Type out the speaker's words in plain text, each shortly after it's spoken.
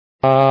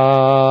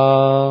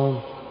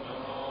Om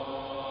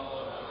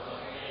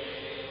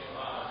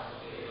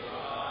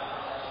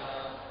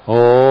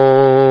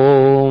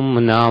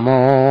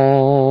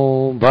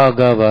Namo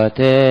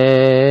Bhagavate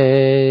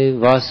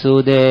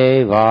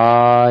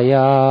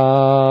Vasudevaya.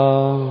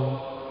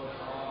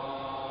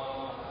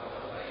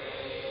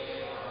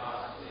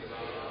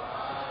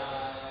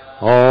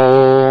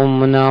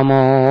 Om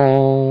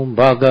Namo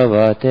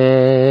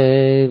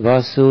Bhagavate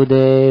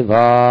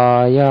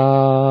Vasudevaya.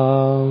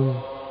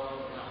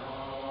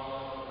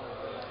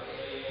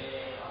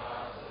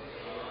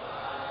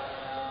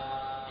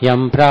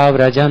 Yam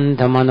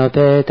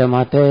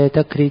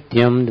pravrajantamanopetamapeta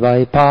krityam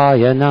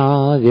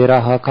dvaipayana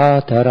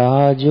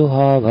virahakatara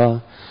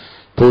juhava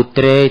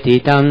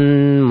putreti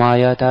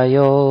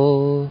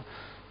tanmayatayo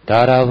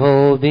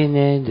taravo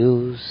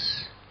binedus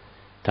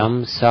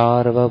tam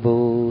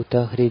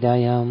sarvabhuta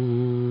hridayam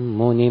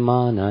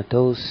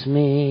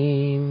munimanatosmi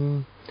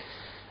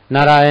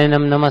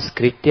narayanam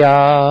namaskritya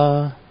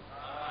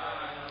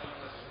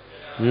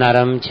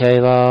naram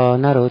chaiva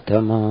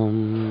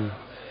narottamam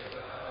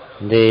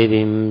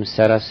Devim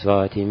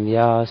Saraswatim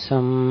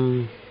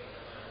Vyasam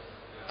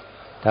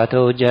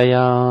Tato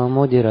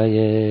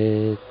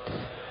Jayamudirayet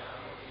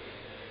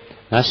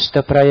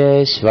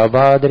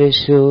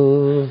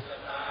Nashtaprayeshvabhadrishu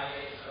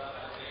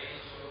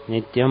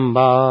Nityam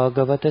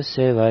Bhagavata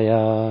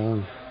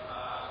Sevaya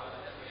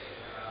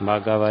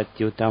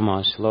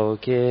Bhagavatyutama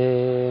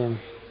Shloke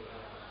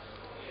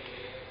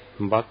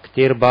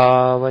Bhaktir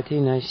Bhavati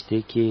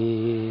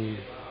Nastiki.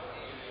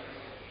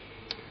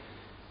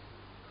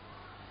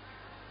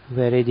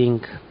 We're reading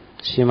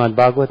Srimad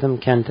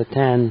Bhagavatam, Canto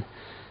 10,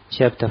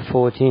 Chapter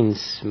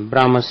 14,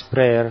 Brahma's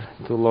Prayer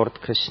to Lord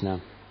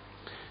Krishna.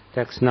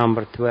 Text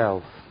number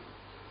 12.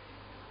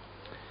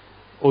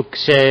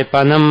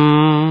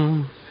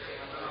 Ukshepanam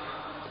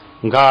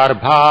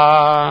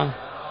Garbha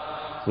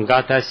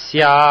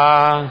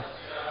Gatasya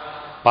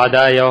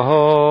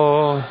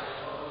Padayoho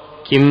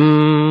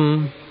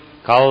Kim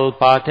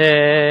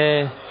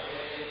Kalpate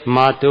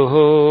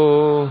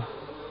Matuhu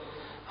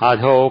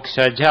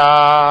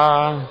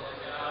Adhokshaja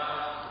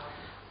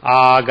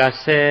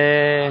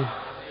Agase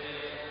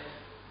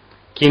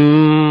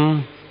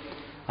Kim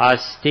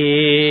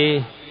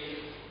Asti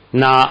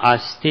Na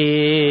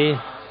Asti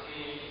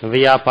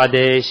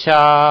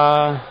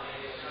Vyapadesha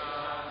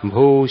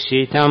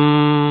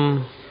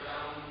Bhushitam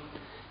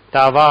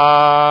Tava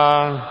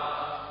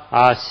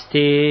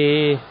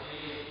Asti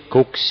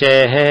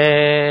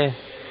Kukshehe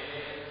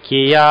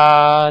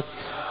Kiyat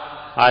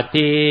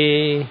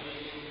Ati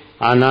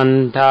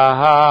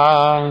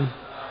Anantaha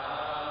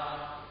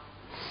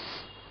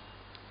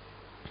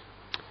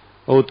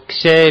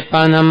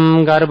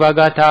Utshepanam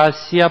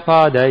Garbhagatasya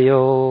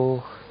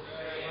Padayo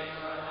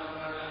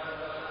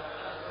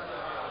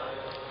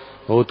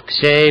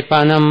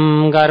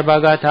Utshepanam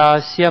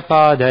Garbhagatasya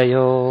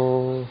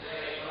Padayo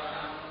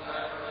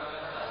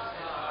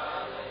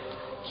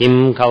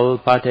Kim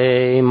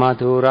Kalpate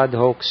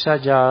Maturadhoksha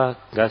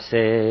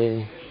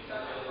Jagase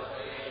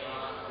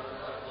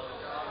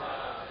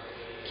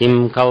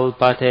Kim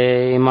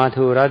kalpate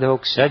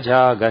madhuradhoksha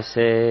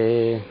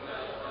jagase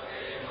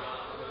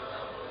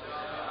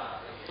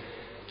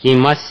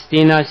Kim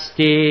asti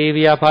nasti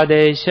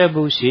vyapadesha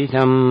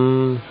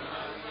bhushitam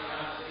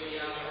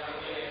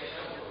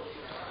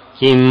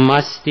Kim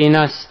asti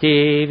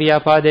nasti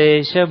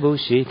vyapadesha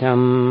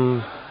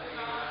bhushitam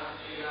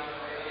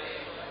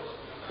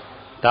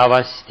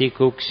Tavasti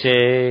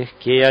kukshe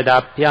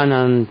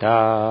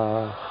kiyadapyananta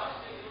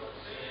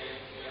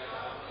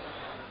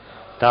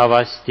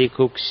Tavasti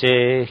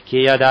kukshe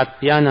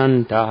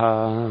kiyadapyanantaha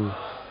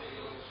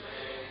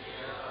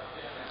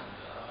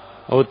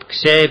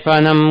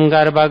Utshepanam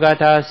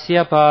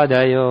garbhagatasya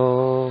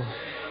padayo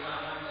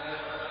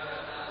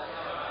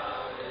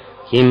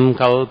Kim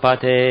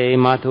kalpate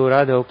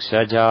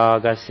maturadhoksha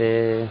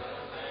jagase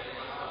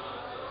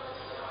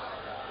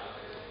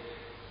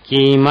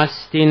Kim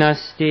asti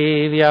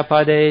nasti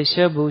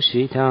vyapadesha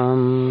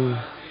bhushitam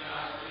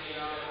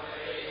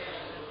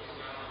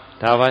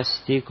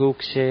Tavasti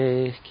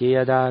kukshe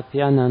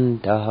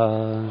kiyadapyanantaha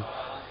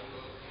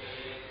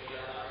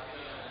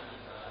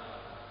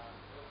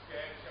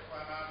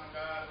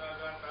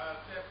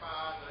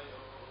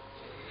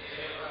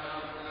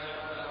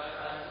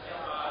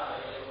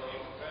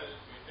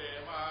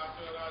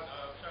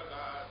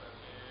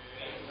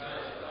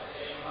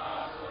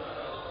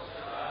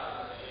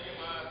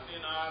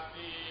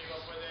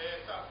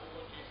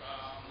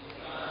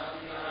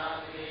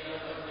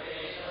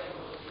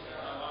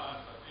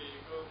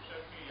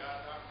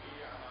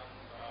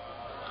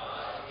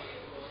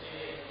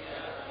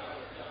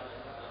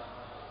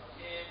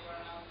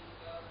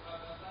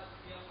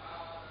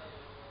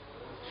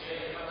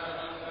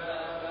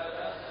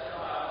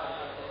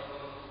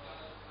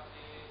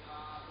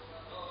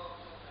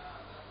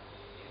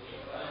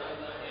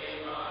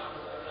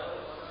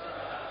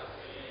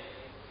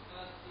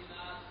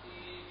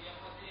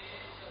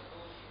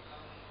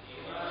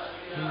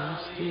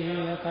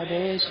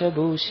Padesha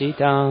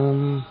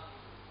Bhushitam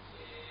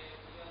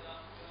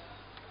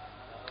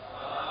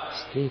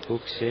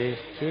Kukshe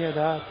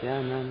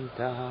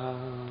Kyadatyananta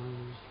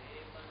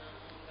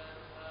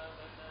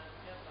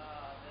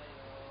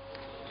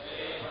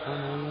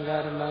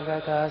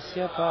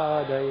Anangarmagatasya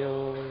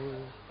Padayo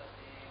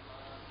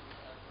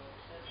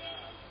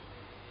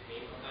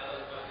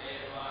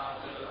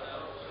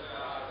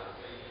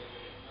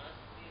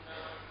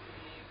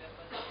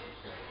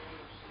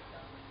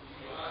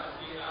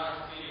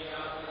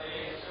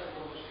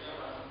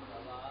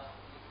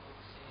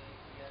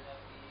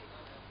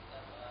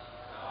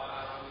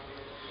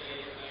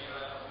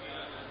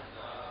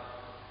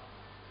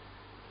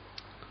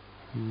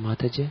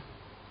Mataji.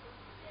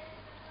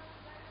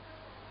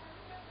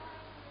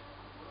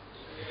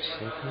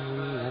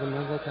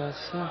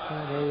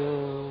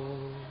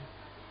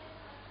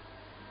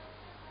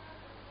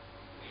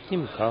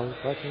 Kim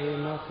kalpate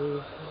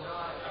matu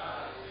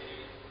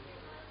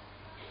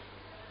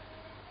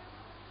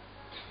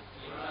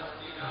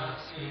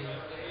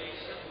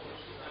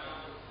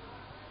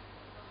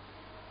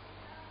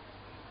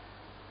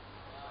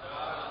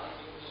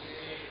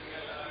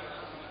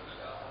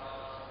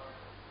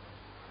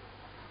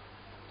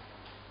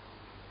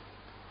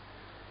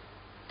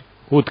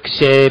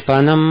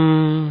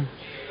Utkshepanam,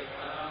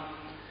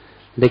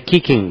 the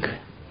kicking.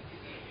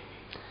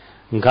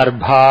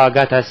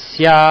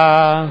 Garbhagatasya,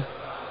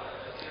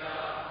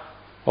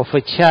 of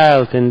a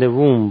child in the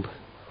womb.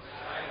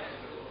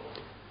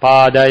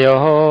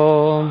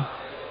 Padayoho,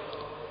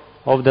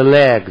 of the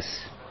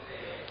legs.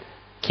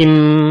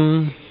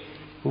 Kim,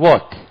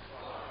 what?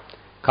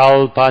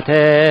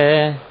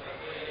 Kalpate,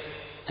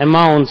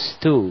 amounts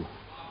to.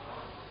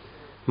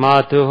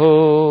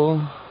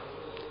 Matuhu,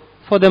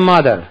 for the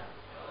mother.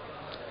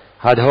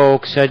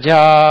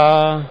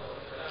 Adhokshaja,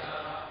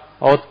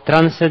 O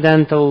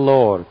Transcendental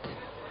Lord.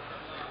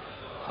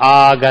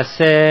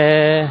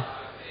 Agase,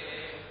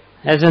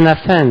 as an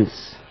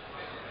offense.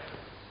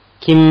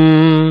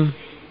 Kim,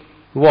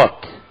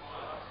 what?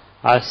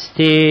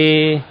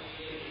 Asti,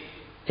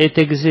 it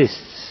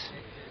exists.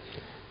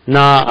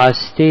 Na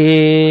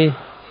asti,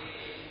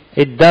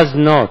 it does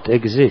not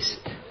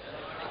exist.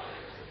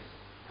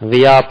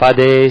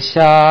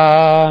 Vyapadesha,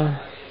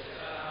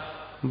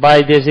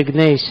 by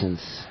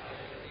designations.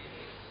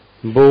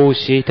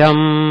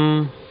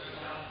 Bhushitam,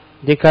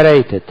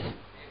 decorated.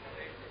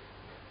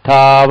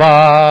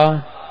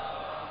 Tava,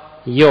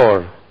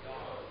 your.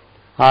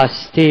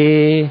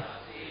 Asti,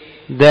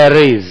 there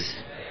is.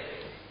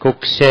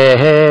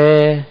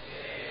 Kukshehe,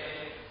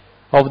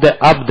 of the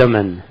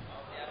abdomen.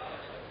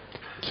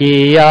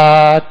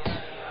 Kiyat,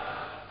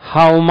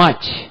 how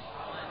much.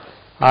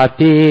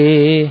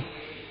 Api,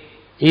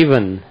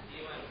 even.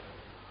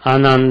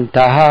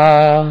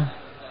 Anantaha,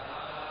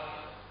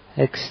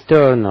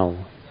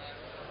 external.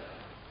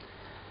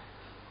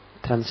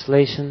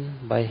 Translation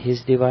by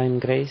His Divine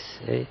Grace,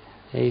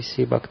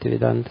 A.C. Bhakti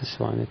Vijnana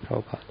Swami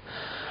Prabhupada.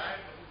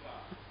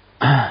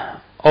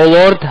 O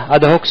Lord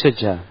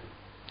Adhokshaja,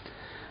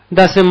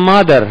 thus a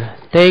mother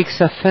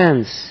takes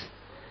offense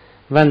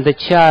when the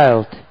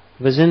child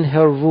within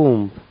her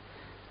womb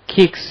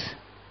kicks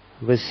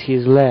with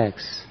his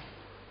legs.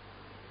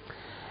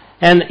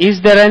 And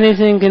is there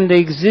anything in the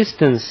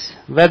existence,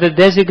 whether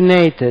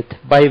designated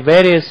by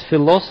various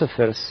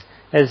philosophers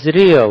as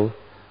real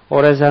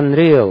or as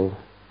unreal,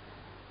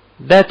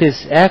 that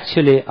is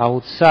actually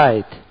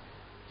outside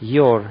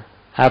your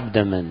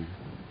abdomen?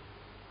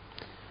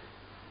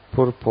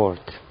 Purport.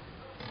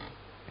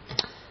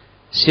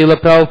 Srila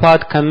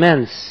Prabhupada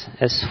comments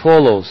as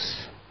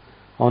follows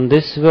on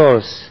this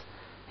verse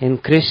in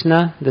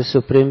Krishna, the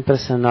Supreme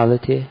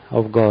Personality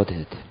of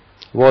Godhead.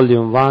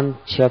 Volume 1,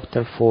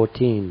 Chapter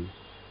 14.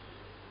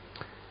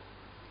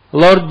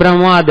 Lord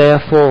Brahma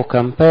therefore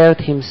compared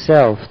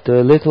himself to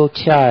a little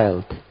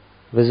child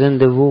within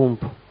the womb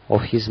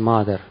of his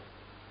mother.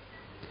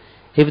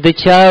 If the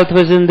child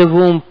within the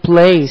womb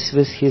plays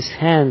with his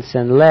hands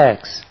and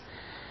legs,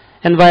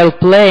 and while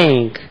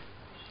playing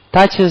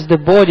touches the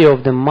body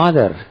of the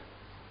mother,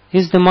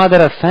 is the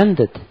mother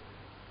offended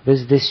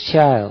with this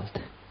child?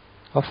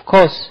 Of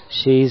course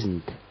she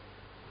isn't.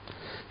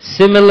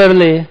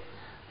 Similarly,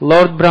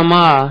 Lord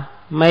Brahma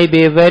may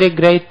be a very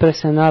great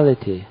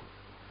personality,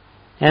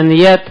 and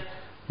yet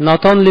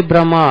not only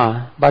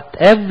Brahma, but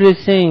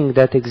everything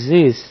that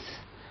exists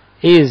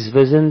is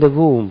within the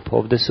womb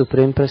of the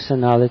Supreme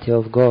Personality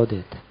of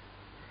Godhead.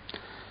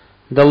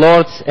 The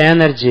Lord's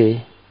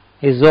energy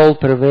is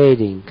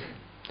all-pervading.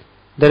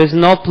 There is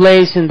no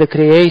place in the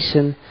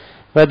creation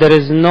where there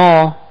is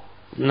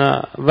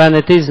when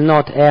it is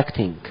not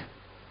acting.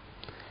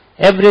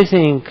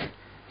 Everything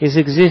is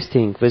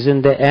existing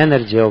within the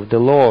energy of the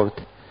Lord.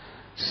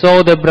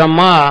 So the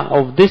Brahma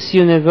of this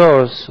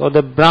universe, or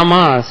the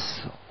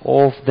Brahmas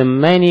of the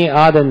many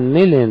other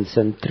millions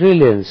and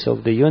trillions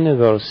of the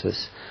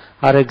universes,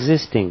 are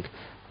existing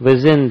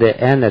within the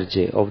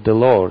energy of the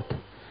Lord.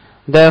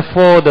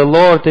 Therefore the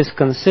Lord is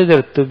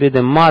considered to be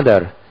the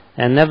mother,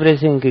 and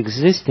everything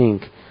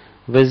existing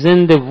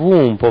within the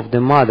womb of the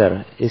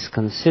mother is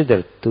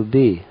considered to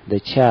be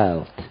the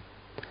child.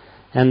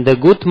 And the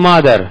good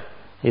mother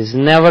is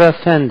never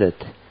offended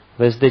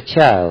with the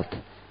child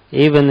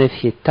even if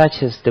he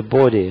touches the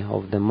body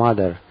of the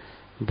mother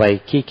by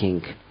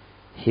kicking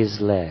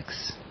his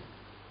legs.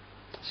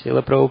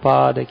 Srila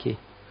Prabhupada ki.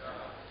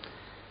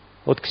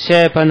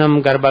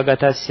 Utkshepanam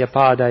garbhagatasya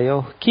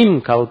padayo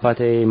kim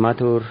kalpate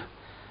matur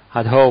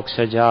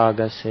adhoksha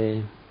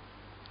jagase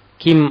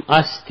kim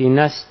asti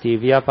nasti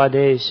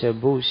vyapadesha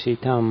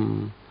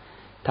bhushitam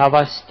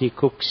tavasti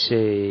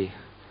kukshe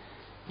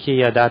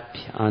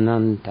kiyadapya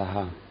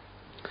anantaha.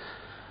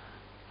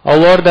 O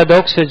Lord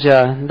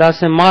Adhokshaja,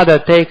 does a mother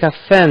take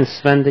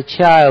offense when the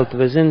child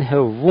within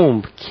her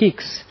womb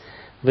kicks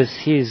with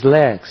his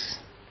legs?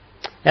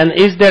 And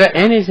is there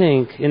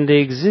anything in the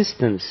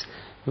existence,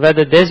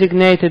 whether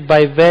designated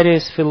by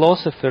various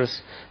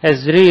philosophers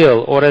as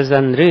real or as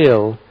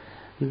unreal,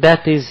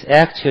 that is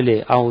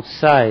actually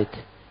outside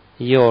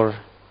your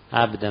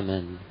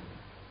abdomen?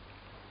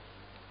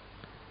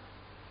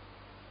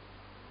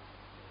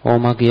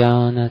 Om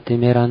Agyana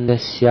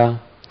Timirandasya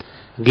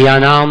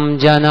Gyanam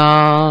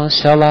Jana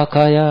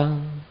Shalakaya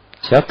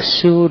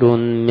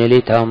Chakshurun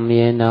Militam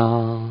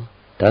Yena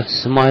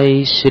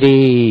Tasmai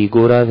Shri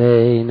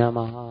Gurave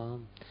Namaha.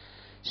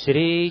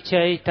 Shri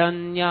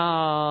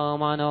Chaitanya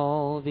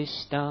Mano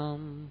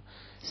Vishtam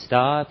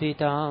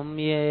Stapitam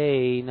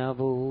Yena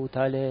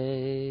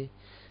Bhutale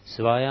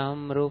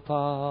Swayam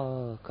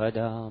Rupa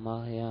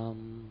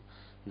Kadamayam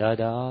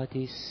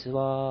Dadati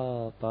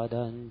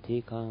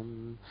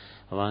Swapadantikam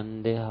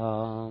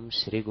Vandeham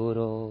Shri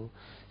Guru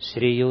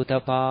Shri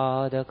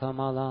Yutapada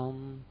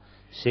Kamalam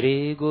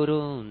Shri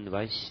Gurun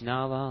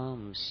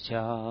Vaishnavam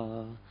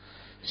Scha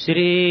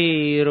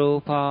Shri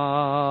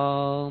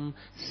Rupam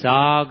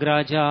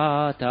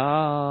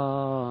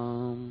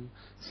Sagrajatam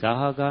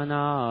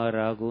Sahagana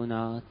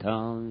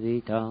Raghunatham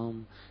Vitam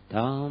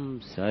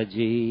Tam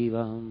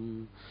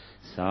Sajivam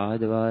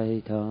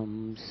Sadvaitam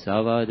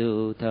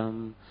Savadutam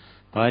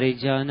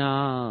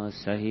Parijana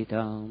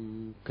Sahitam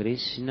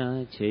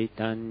Krishna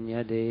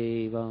Chaitanya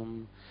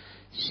Devam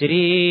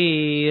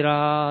Shri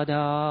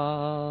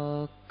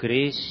Radha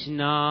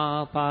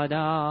Krishna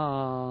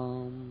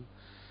Padam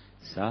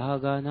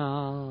Sahagana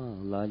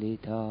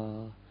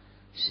Lalita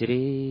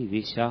Shri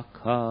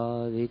Vishakha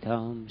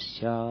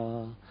Vitamsha.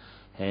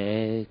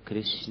 He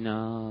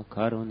Krishna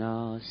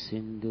Karuna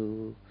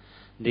Sindhu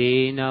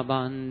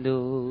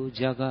Dinabandhu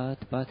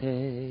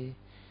Jagatpate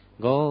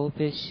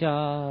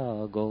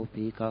Gopisha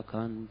Gopika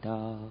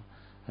Kanta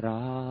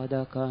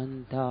Radha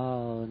Kanta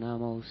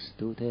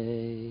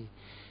Namostute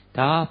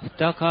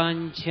Tapta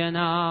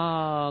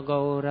Kanchana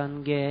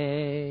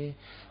Gaurange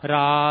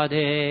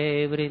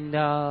Radhe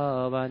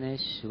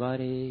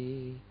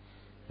Vrindavaneshwari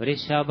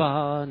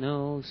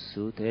Vrishabhanu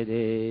Sute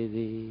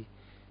Devi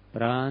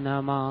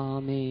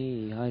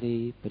Pranamami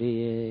Hari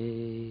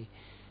Priye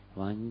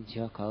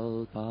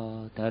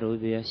Vanchakalpa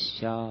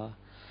Tarubhyascha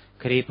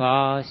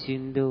Kripa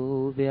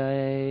Sindhubhya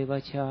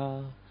Evacha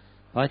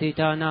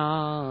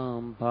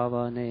Patitanam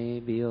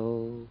Pavanebhyo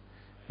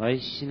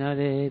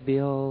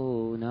Vaishnavebhyo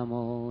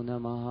Namo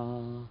Namaha.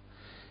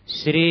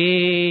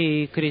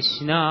 Shri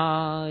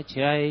Krishna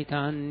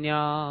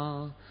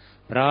Chaitanya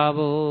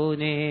Prabhu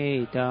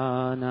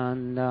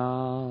Nityananda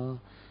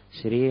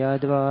Shri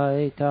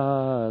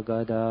Advaita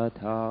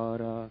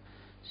Gadadhara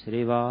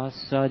Shri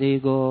Vasadi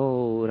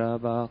Gaura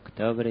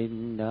Bhakta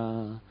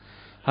Vrinda.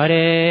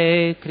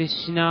 Hare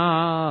Krishna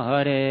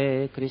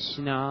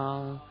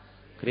Krishna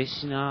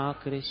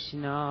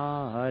Krishna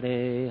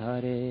Hare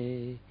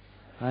Hare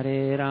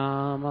Hare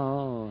Rama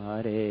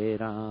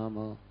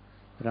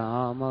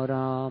Rama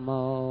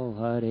Rama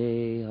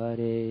Hare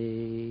Hare.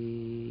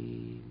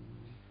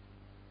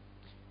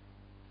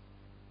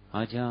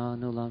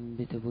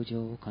 Ajanulambita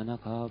Bhujo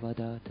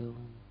Kanakavadatu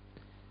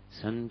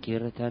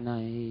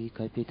Sankirtanai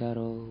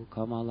Kapitaro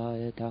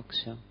Kamalaya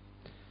Taksha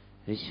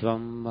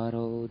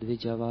Vishwambaro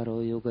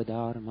Dvijavaro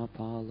Yugadharma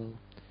Palo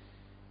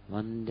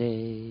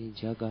Vande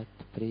Jagat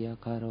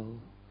Priyakaro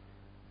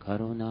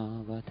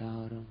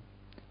Karunavataram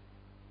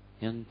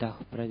Yantah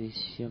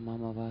Pravishya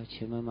Mama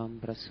Vachimamam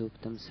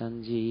Prasuptam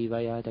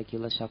Sanjivayata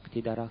Kila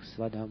Shakti Darah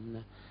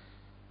Svadhamna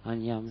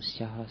Anyam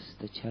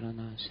Syahasta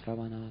Charana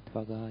Shravanat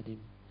Vagadim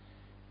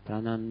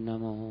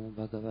Pranannamo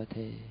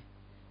Bhagavate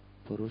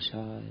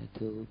Purushaya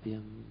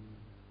Tubhyam.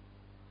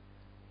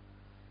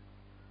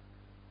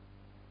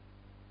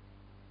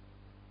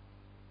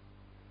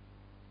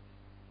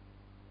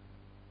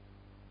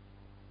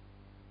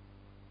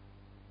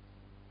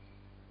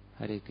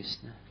 Hare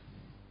Krishna.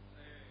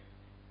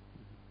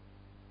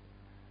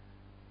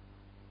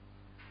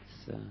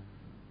 It's a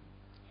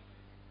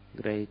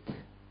great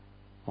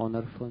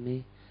honor for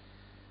me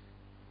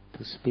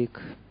to speak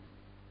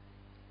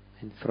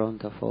in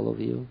front of all of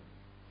you.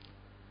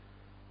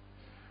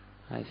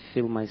 I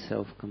feel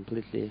myself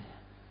completely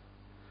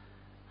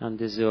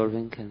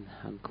undeserving and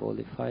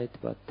unqualified,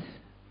 but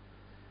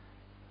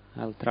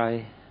I'll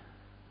try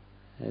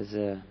as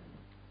a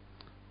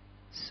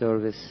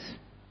service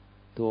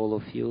to all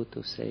of you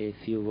to say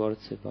a few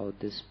words about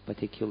this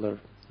particular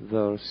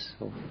verse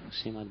of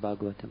Srimad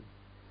Bhagavatam.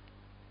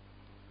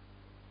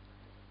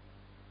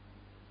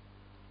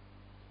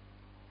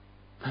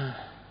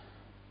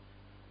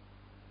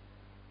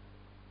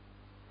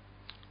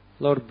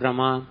 Lord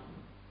Brahma,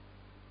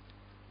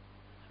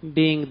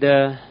 being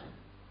the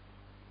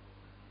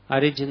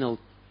original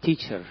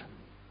teacher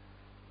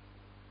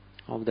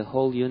of the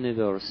whole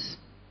universe,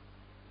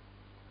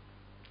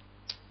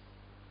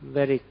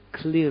 very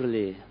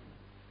clearly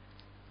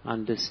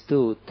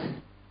understood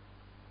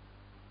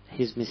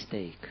his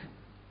mistake.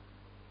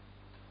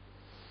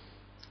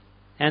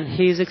 And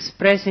he is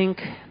expressing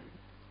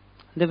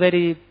the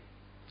very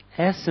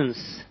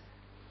essence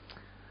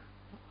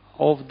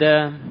of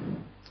the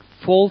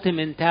faulty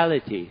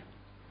mentality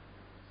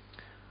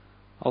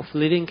of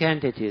living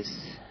entities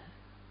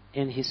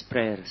in his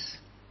prayers.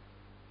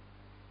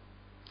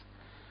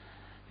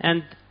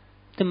 And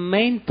the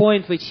main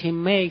point which he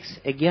makes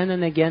again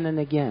and again and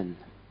again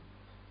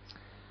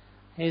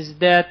is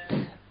that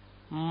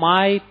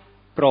my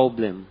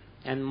problem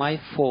and my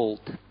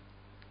fault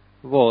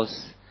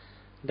was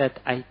that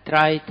I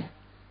tried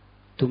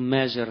to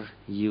measure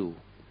you,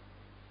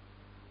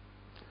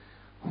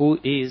 who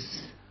is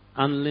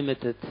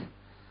unlimited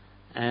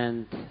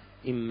and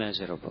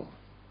immeasurable.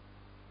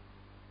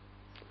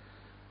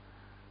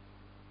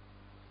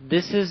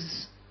 This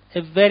is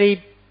a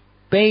very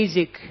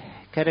basic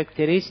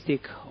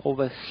characteristic of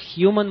a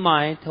human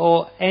mind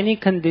or any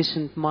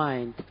conditioned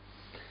mind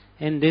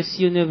in this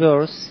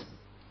universe,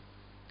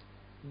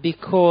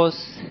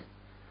 because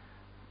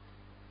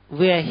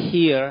we are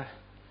here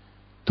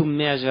to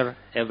measure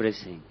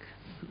everything.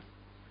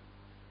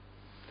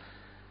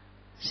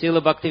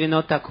 Srila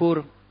Bhaktivinoda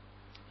Thakur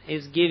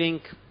is giving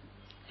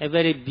a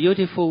very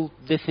beautiful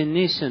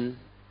definition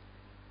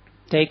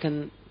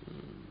taken,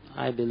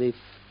 I believe,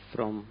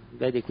 from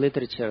Vedic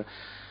literature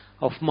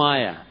of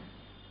Maya.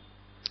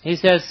 He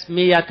says,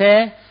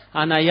 Miyate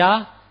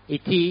anaya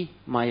iti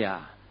maya.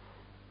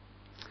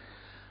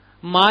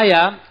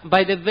 Maya,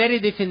 by the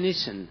very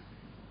definition,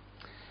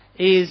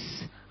 is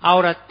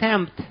our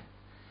attempt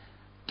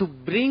to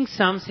bring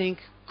something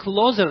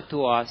closer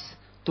to us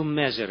to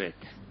measure it.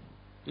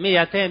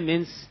 Miyate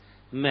means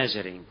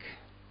measuring.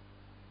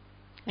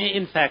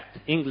 In fact,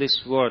 English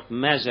word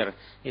measure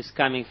is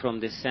coming from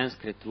the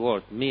Sanskrit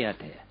word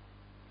miyate.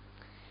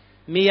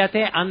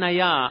 Miyate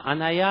anaya.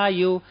 Anaya,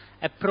 you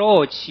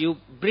approach, you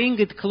bring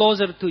it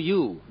closer to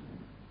you.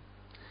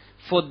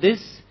 For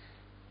this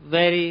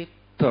very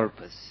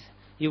purpose,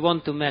 you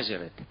want to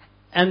measure it.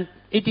 And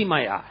iti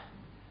maya.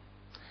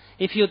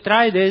 If you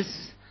try this,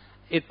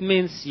 it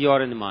means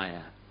you're in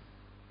Maya.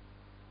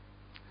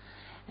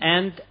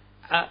 And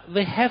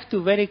we have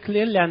to very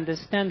clearly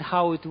understand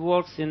how it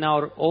works in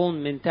our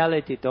own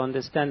mentality to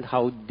understand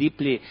how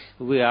deeply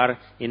we are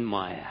in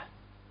Maya.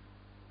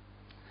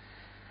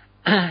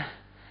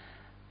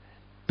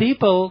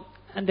 People,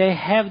 they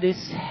have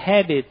this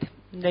habit.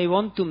 They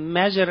want to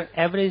measure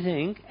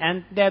everything,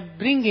 and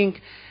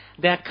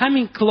they're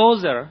coming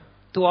closer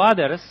to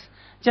others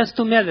just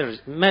to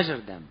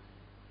measure them.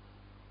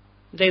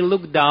 They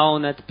look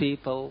down at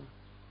people,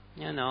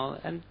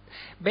 and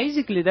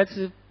basically that's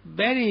a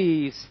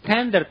very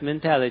standard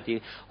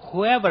mentality.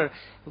 Whoever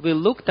we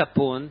looked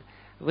upon,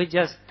 we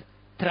just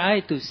try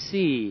to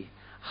see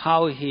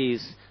how he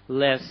is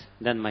less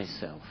than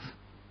myself.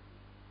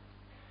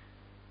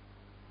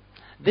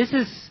 This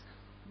is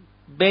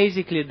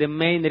basically the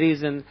main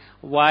reason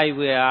why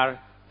we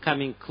are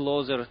coming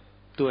closer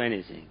to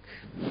anything.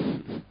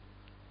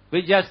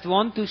 We just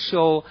want to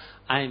show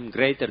I'm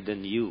greater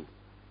than you.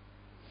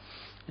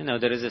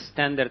 There is a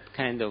standard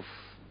kind of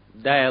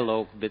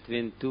dialogue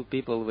between two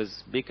people with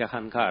big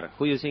ahankar.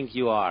 Who you think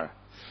you are?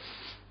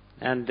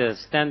 And the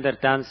standard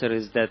answer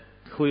is that,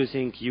 who you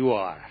think you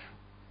are?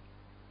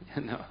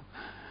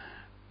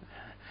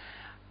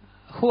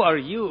 Who are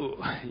you?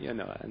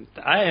 And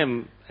I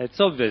am, it's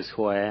obvious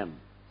who I am.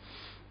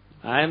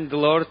 I am the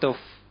Lord of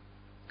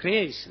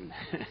creation.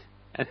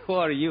 And who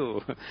are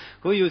you?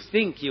 Who you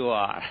think you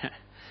are?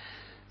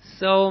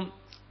 So,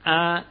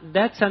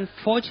 that's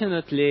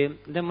unfortunately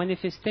the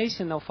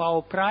manifestation of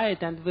our pride,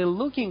 and we're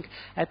looking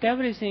at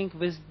everything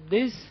with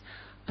this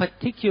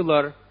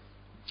particular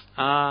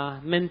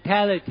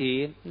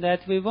mentality that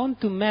we want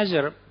to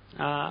measure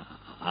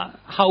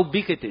how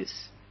big it is.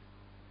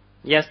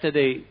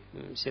 Yesterday,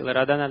 Srila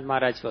Radhanath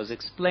Maharaj was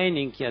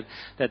explaining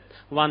that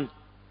 1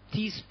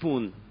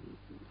 teaspoon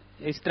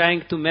is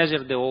trying to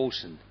measure the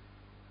ocean.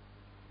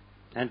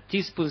 And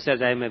teaspoon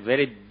says, I'm a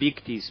very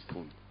big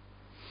teaspoon.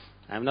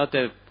 I'm not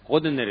an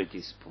ordinary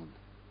teaspoon.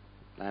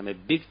 I'm a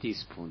big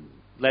teaspoon.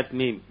 Let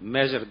me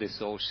measure this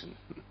ocean.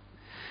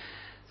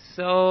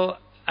 So,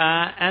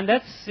 and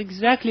that's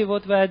exactly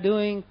what we are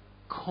doing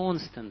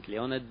constantly,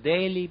 on a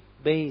daily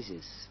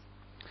basis.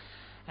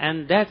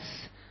 And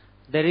that's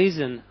the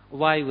reason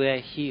why we are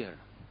here.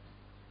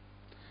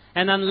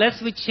 And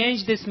unless we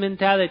change this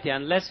mentality,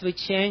 unless we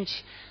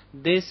change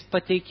this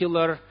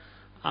particular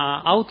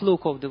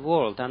outlook of the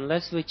world,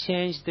 unless we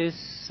change this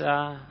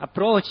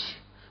approach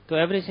to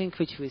everything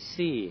which we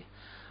see,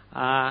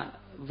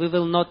 we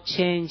will not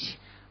change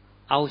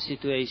our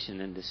situation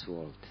in this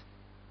world.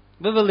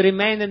 We will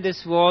remain in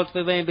this world.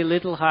 We may be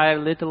little higher,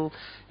 little,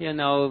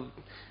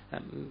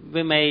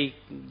 we may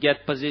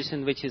get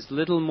position which is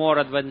little more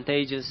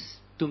advantageous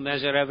to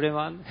measure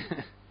everyone.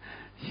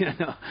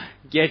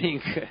 Getting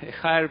a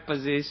higher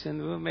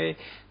position, we may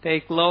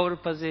take lower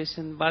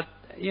position, but,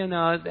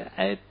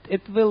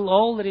 it will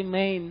all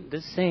remain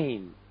the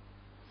same.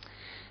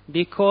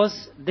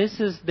 Because this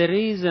is the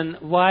reason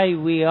why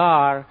we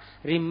are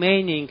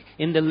remaining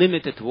in the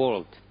limited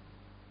world.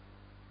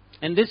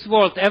 In this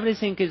world,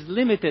 everything is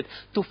limited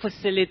to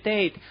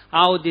facilitate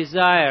our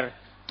desire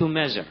to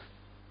measure.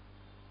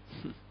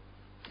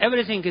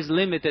 Everything is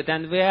limited,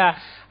 and we are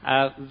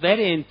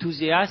very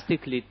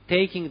enthusiastically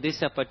taking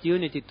this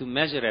opportunity to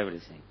measure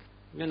everything.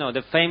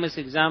 The famous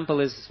example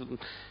is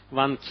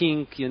one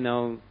king,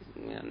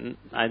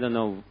 I don't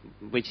know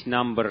which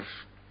number,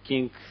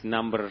 king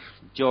number,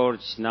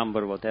 George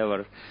number,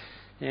 whatever.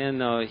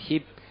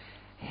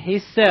 He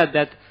said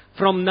that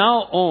from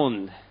now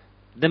on,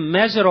 the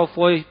measure of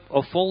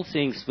all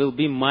things will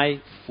be my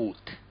food.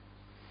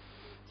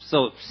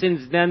 So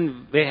since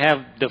then we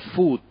have the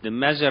food, the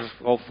measure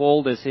of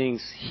all the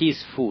things,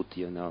 his food,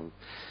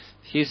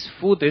 His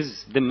food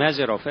is the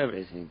measure of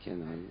everything,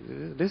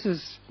 This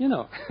is,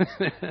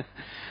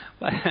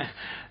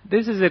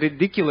 this is a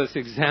ridiculous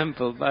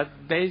example,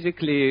 but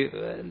basically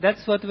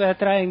that's what we are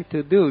trying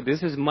to do.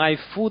 This is my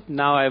food,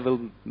 now I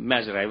will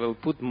measure. I will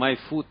put my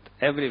food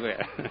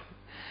everywhere.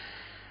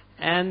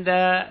 And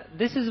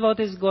this is what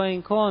is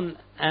going on,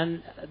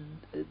 and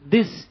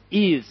this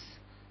is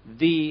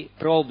the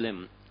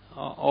problem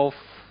of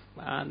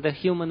the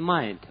human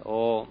mind,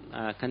 or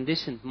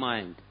conditioned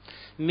mind.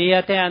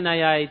 Miyate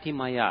anaya iti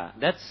maya.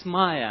 That's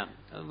Maya.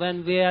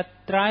 When we are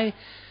trying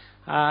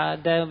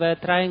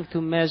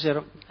to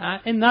measure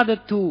in order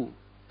to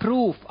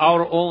prove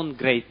our own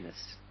greatness.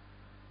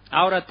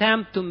 Our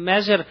attempt to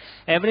measure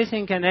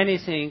everything and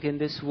anything in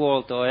this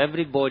world, or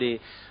everybody,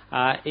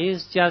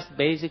 is just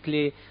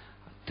basically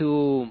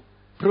to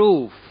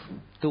prove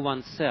to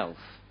oneself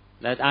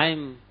that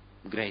I'm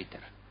greater.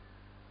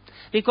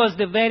 Because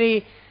the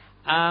very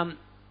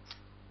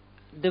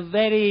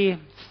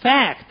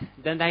fact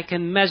that I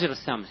can measure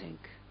something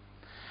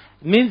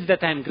means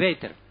that I'm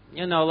greater.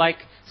 Like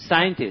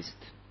scientists.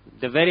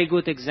 The very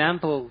good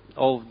example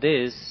of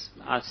this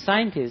are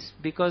scientists,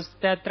 because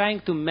they're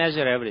trying to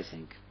measure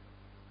everything.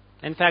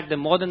 In fact, the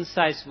modern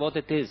science, what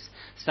it is,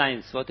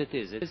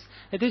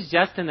 it is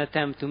just an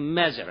attempt to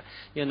measure.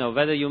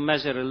 Whether you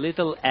measure a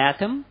little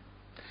atom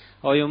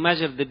or you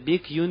measure the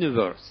big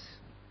universe.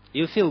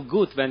 You feel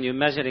good when you're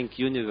measuring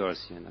universe,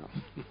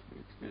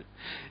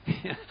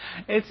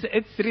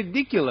 It's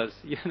ridiculous,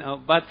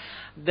 But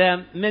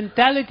the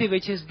mentality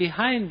which is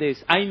behind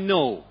this, I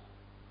know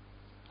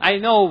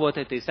what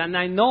it is, and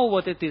I know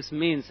what it is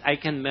means. I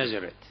can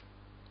measure it.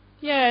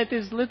 Yeah, it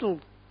is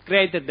little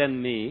greater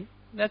than me.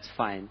 That's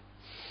fine.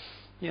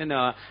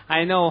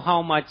 I know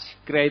how much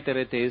greater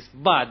it is,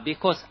 but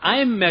because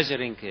I'm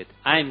measuring it,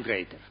 I'm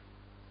greater.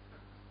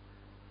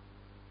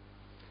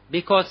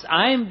 Because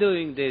I'm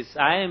doing this,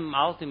 I am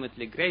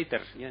ultimately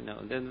greater,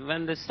 Then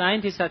when the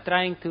scientists are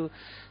trying to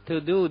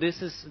do this,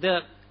 is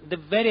the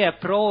very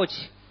approach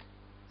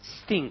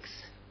stinks.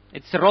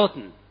 It's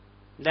rotten.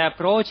 The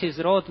approach is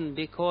rotten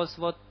because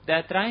what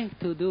they're trying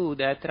to do,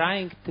 they're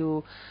trying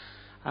to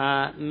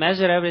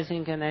measure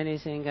everything and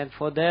anything, and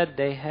for that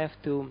they have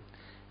to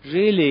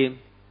really,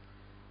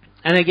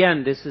 and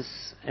again, this is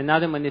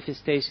another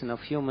manifestation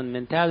of human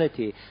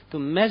mentality, to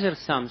measure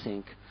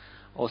something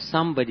or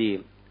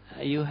somebody,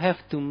 you have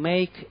to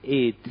make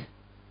it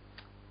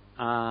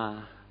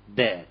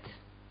dead.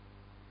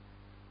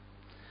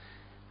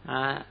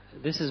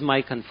 This is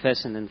my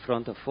confession in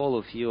front of all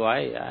of you.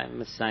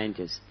 I'm a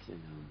scientist.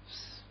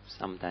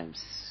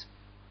 Sometimes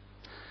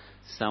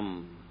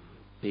some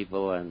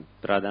people, and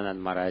Radhanath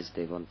Maharaj,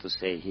 they want to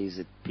say he's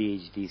a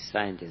PhD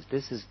scientist.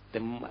 This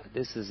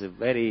is a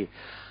very,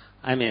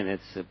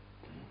 it's a,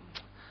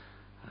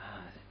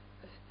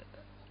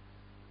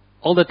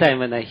 all the time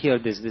when I hear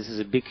this is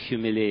a big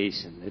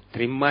humiliation. It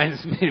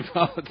reminds me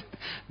about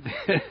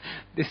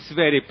this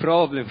very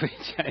problem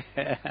which I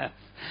have.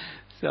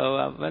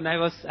 So when I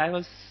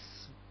was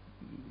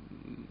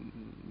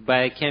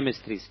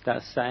biochemistry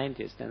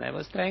scientist, and I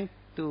was trying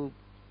to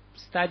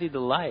study the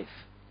life.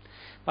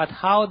 But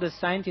how the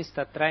scientists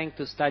are trying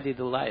to study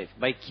the life?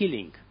 By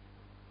killing.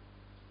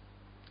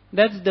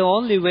 That's the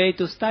only way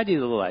to study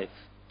the life.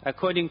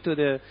 According to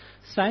the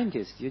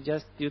scientists,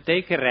 you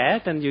take a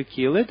rat and you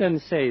kill it and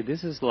say,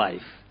 this is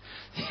life.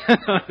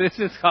 This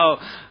is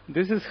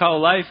how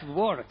life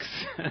works.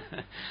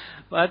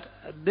 But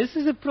this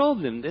is a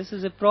problem. This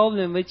is a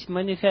problem which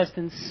manifests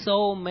in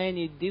so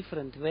many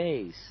different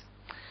ways.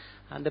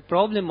 And the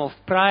problem of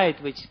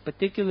pride, which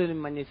particularly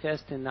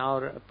manifests in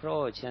our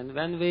approach. And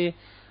when we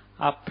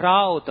are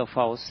proud of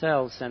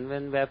ourselves, and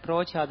when we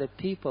approach other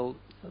people,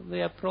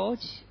 we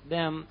approach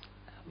them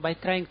by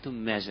trying to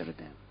measure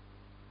them.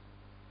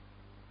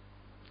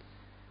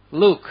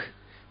 Look,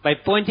 by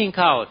pointing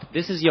out,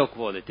 this is your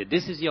quality,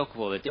 this is your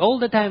quality. All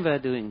the time we are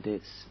doing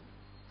this.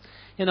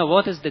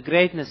 What is the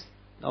greatness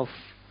of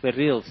a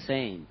real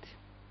saint?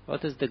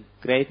 What is the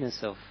greatness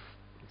of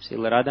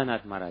Srila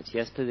Radhanath Maharaj?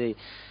 Yesterday,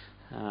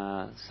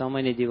 so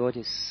many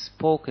devotees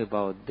spoke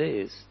about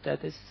this,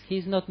 that is,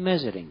 he's not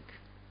measuring.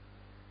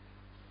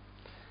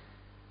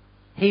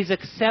 He's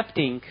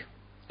accepting,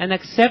 and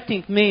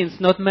accepting means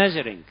not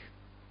measuring.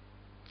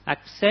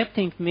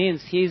 Accepting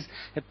means he's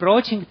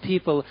approaching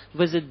people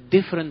with a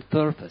different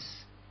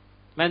purpose.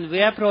 When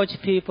we approach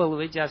people,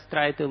 we just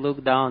try to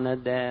look down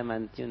at them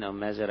and,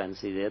 measure and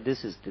see that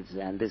this is this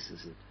and this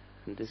is it,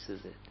 and this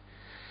is it.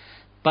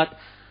 But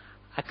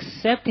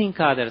accepting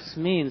others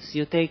means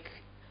you take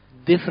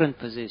different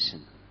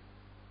position.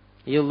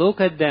 You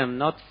look at them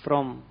not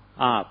from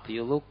up.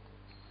 You look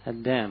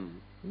at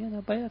them,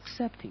 by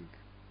accepting.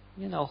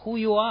 Who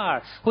you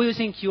are, who you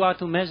think you are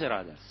to measure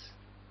others.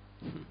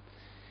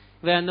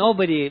 We are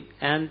nobody,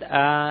 and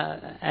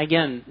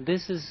again,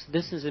 this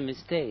is a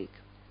mistake.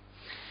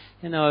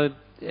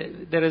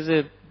 There is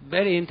a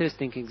very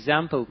interesting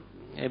example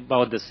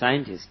about the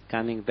scientist,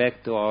 coming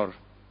back to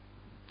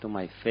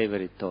my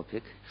favorite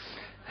topic.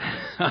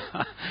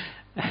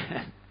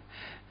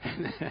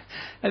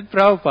 And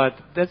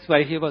Prabhupada, that's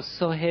why he was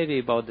so heavy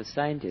about the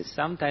scientists.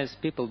 Sometimes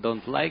people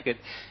don't like it.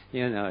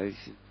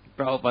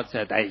 Prabhupada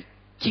said, I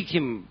kick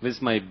him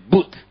with my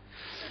boot.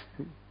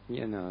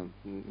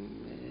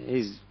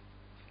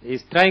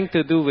 He's trying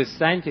to do with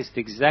scientists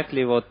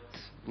exactly what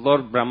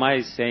Lord Brahma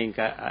is saying,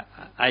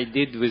 I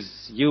did with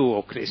you,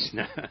 O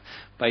Krishna,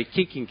 by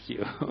kicking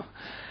you.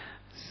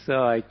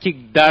 So I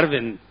kicked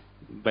Darwin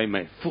by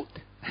my foot.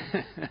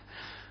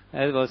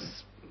 That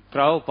was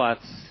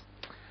Prabhupada's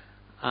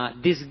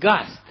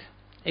disgust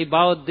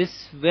about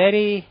this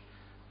very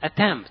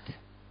attempt.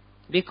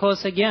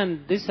 Because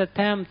again, this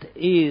attempt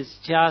is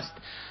just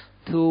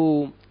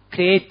to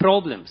create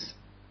problems.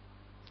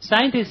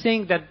 Scientists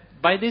think that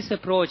by this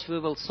approach we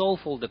will solve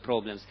all the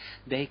problems.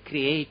 They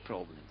create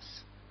problems.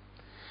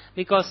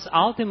 Because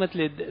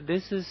ultimately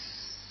this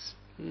is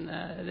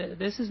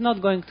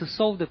not going to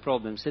solve the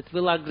problems. It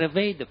will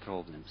aggravate the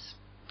problems.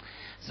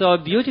 So a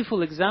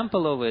beautiful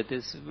example of it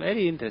is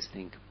very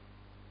interesting.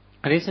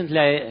 Recently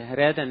I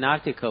read an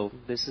article.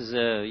 This is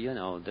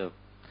the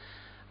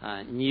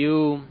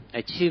new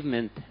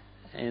achievement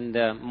in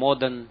the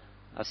modern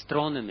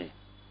astronomy.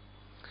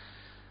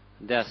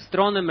 The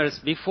astronomers,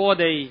 before,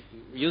 they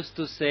used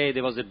to say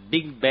there was a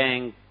big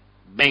bang,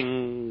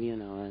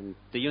 and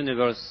the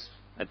universe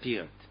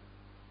appeared.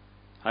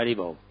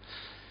 Haribo.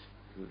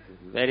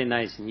 Very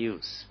nice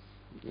news,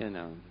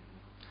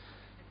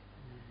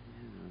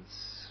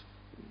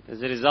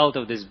 As a result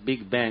of this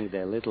big bang,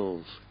 they're a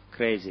little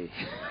crazy.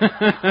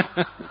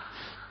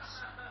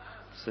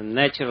 It's a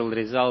natural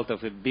result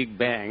of a big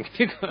bang,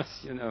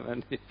 because,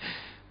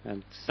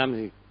 when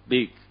something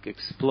big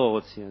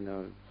explodes,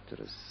 there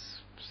is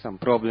some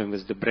problem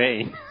with the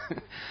brain.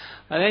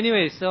 But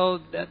anyway, so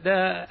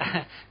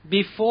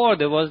before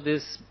there was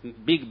this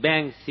Big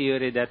Bang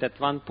theory that at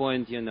one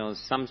point,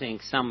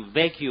 some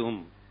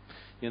vacuum,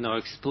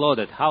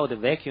 exploded. How the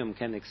vacuum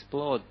can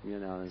explode,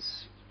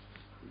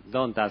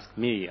 don't ask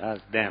me,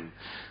 ask them.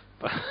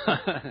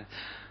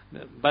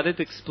 But it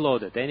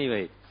exploded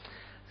anyway.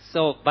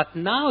 So, but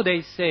now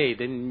they say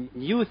the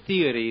new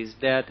theory is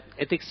that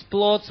it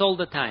explodes all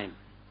the time.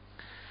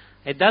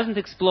 It doesn't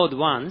explode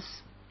once.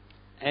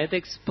 It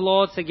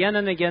explodes again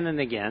and again and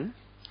again.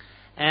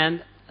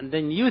 And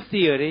the new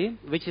theory,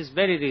 which is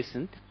very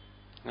recent,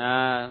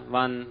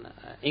 one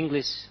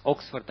English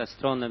Oxford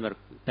astronomer,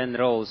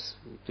 Penrose,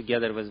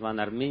 together with one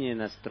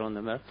Armenian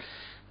astronomer,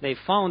 they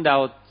found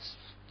out,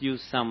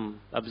 used some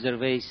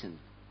observation,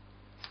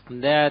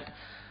 that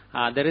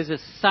there is a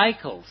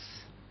cycles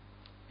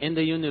in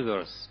the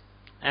universe.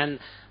 And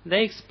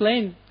they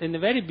explained in a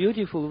very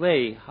beautiful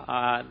way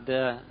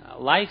the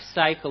life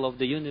cycle of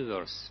the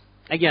universe.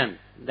 Again,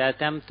 the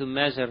attempt to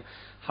measure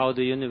how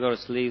the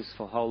universe lives,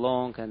 for how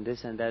long, and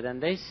this and that.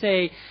 And they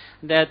say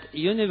that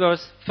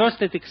universe,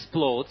 first it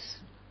explodes,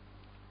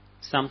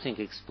 something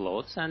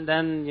explodes, and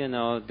then,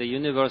 the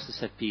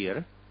universes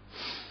appear.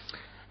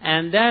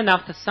 And then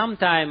after some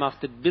time,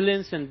 after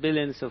billions and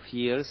billions of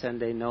years, and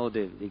they know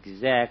the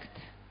exact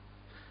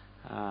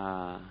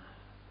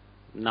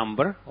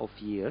number of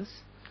years,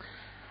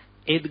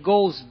 it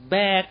goes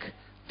back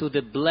to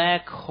the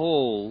black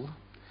hole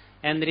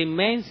and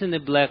remains in the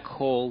black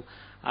hole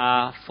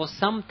for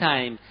some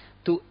time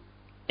to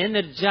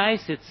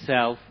energize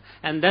itself,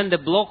 and then the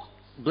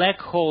black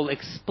hole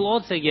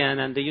explodes again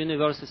and the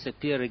universes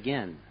appear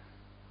again.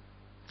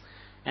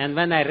 And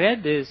when I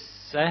read this,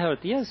 I heard,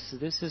 yes,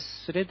 this is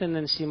written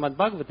in Srimad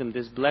Bhagavatam.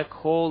 This black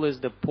hole is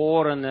the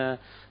pore in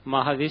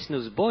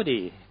Mahavishnu's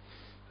body.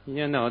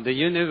 The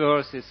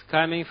universe is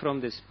coming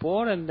from this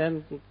pore, and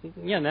then,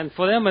 and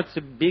for them it's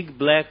a big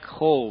black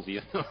hole,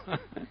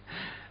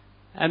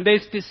 And they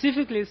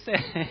specifically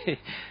say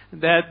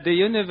that the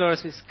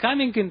universe is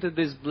coming into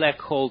this black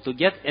hole to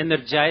get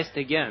energized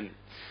again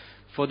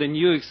for the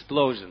new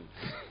explosion.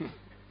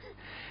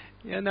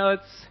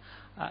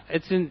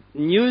 It's a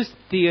new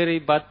theory,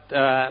 but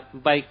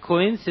by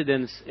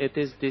coincidence it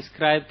is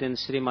described in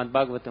Srimad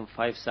Bhagavatam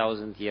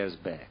 5,000 years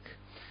back.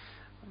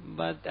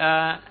 But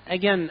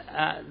again,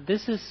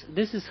 this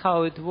is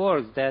how it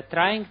works. They're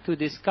trying to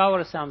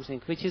discover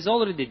something which is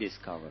already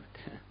discovered.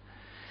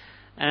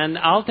 And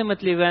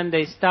ultimately, when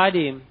they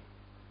study,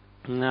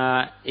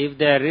 if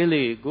they're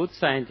really good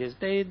scientists,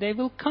 they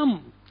will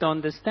come to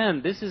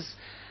understand this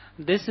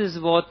is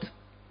what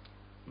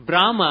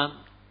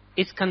Brahma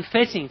is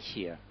confessing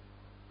here.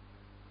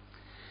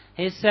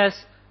 He says,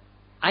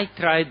 I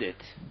tried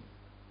it.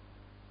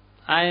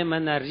 I am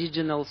an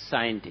original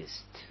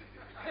scientist.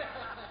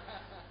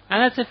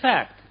 And that's a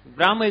fact.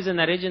 Brahma is an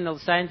original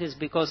scientist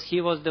because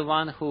he was the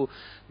one who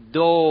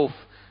dove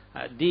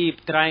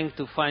deep trying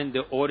to find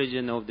the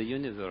origin of the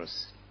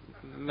universe.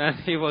 When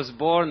he was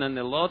born on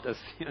the lotus,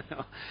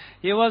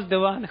 he was the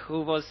one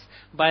who was,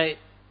 by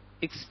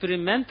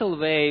experimental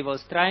way,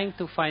 was trying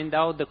to find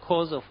out the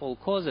cause of all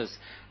causes.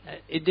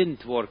 It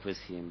didn't work with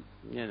him.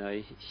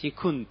 He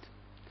couldn't.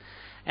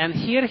 And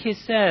here he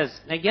says,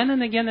 again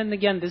and again and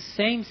again, the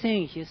same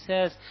thing. He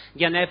says,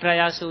 he says,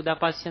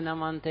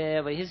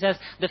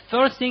 the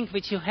first thing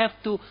which you have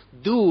to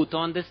do to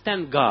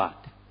understand God,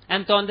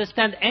 and to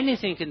understand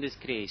anything in this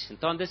creation,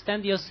 to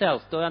understand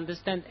yourself, to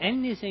understand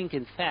anything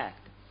in fact,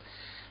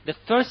 the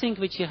first thing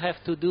which you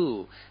have to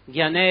do,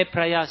 Gyane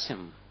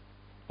Prayasam,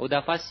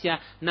 Udapasya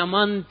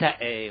Namanta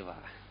Eva.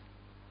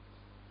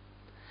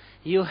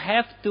 You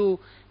have to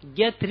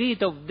get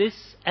rid of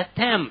this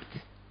attempt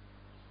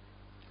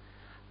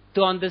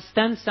to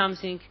understand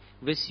something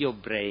with your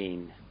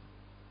brain.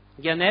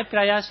 Gyane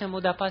Prayasam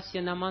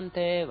Udapasya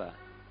Namanta Eva.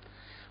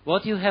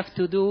 What you have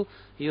to do,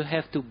 you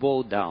have to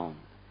bow down.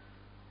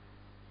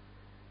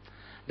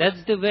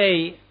 That's the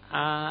way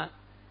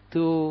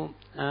to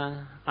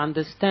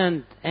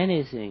understand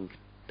anything.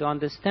 To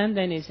understand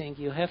anything,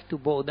 you have to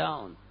bow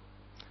down.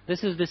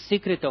 This is the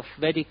secret of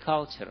Vedic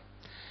culture.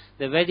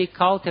 The Vedic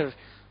culture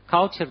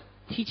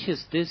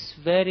teaches this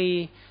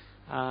very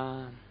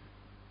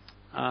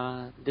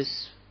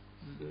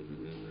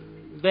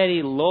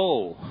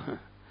low,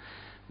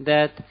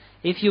 that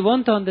if you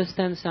want to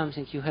understand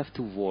something, you have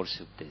to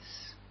worship this.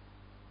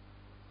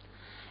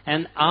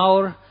 And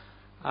our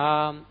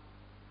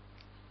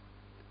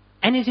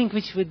anything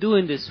which we do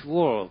in this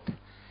world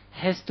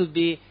has to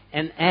be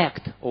an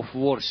act of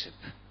worship.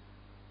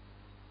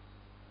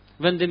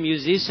 When the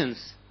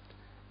musicians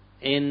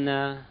in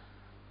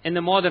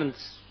the modern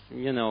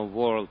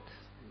world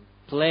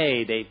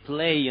play, they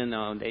play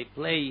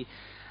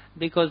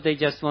because they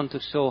just want to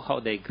show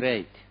how they're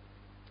great.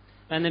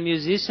 When a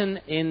musician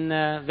in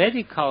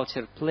Vedic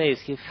culture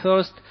plays, he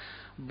first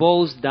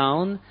bows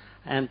down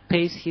and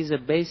pays his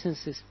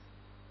obeisances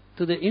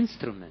to the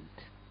instrument.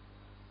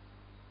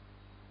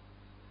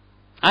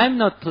 I'm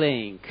not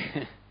playing.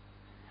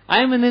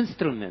 I'm an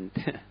instrument.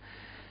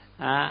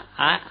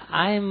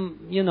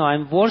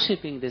 I'm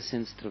worshipping this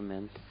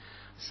instrument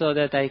so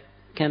that I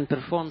can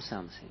perform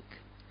something.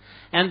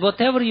 And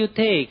whatever you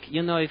take,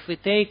 if we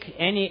take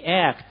any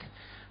act,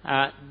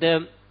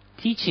 the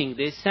teaching,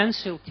 the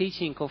essential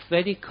teaching of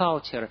Vedic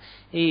culture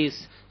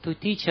is to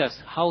teach us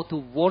how to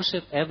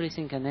worship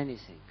everything and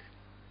anything.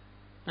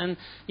 And,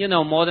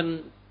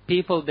 modern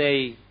people,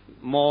 they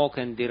mock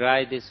and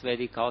deride this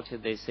Vedic culture.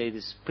 They say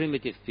these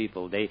primitive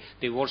people,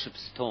 they worship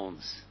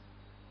stones.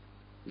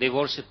 They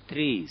worship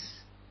trees.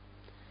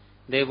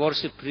 They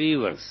worship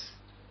rivers.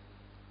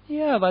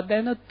 Yeah, but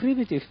they're not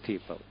primitive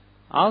people.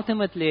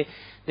 Ultimately,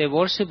 they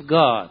worship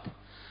God.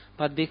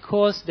 But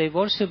because they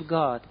worship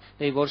God,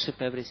 they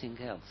worship everything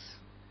else.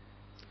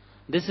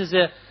 This is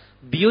a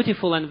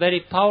beautiful and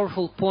very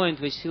powerful point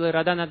which Srila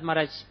Radhanath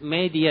Maharaj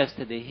made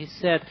yesterday. He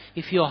said,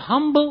 if you're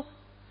humble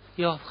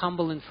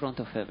in front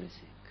of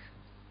everything.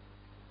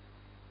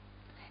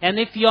 And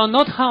if you're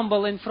not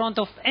humble in front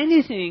of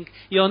anything,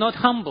 you're not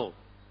humble.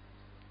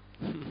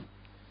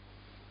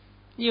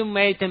 You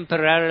may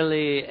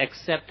temporarily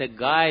accept a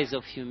guise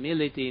of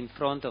humility in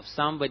front of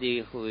somebody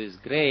who is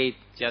great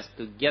just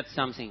to get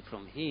something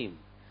from him.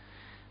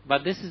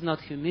 But this is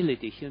not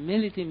humility.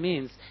 Humility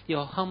means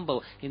you're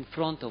humble in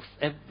front of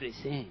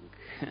everything.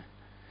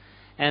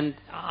 And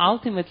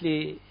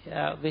ultimately,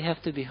 we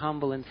have to be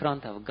humble in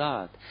front of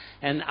God.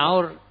 And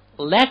our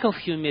lack of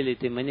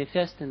humility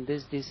manifests in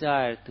this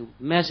desire to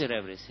measure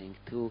everything,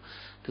 to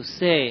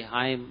say,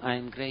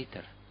 I'm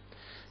greater.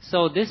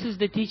 So this is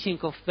the teaching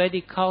of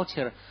Vedic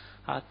culture,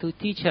 to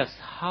teach us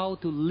how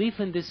to live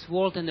in this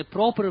world in a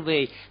proper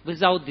way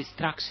without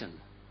distraction.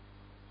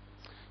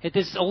 It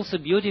is also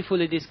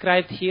beautifully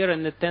described here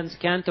in the 10th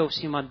canto of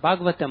Srimad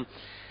Bhagavatam,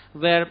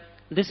 where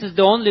this is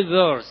the only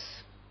verse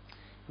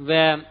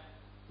where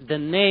the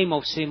name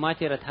of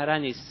Srimati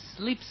Radharani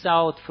slips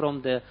out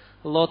from the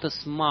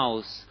lotus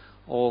mouth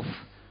of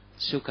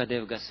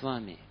Shukadev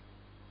Goswami.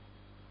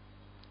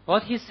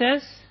 What he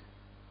says?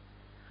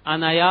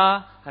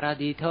 Anaya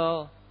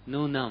radito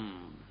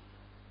nunam.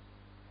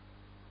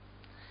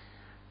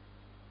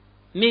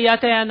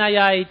 Miyate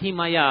anaya iti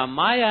maya.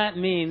 Maya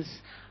means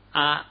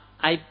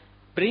I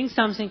bring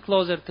something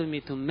closer to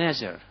me to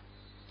measure.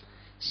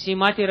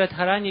 Srimati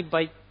Radharani,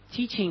 by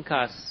teaching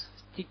us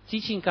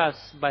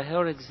by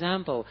her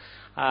example,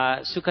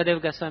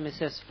 Shukadev Goswami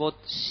says what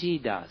she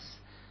does.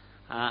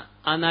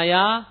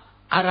 Anaya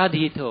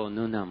aradhito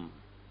nunam.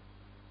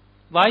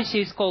 Why she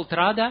is called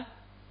Radha?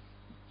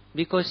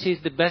 Because she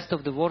is the best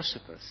of the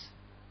worshippers.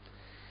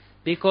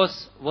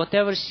 Because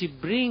whatever she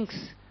brings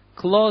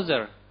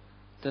closer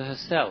to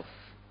herself,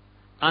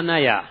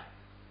 Anaya,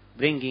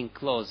 bringing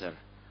closer,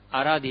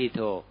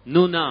 aradhito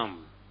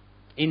nunam,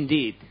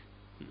 indeed.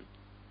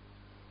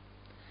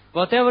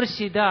 Whatever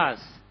she does,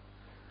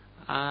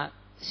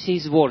 she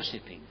is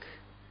worshipping.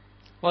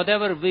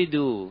 Whatever we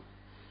do,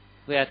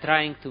 we are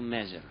trying to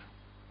measure.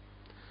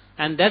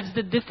 And that's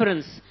the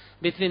difference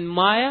between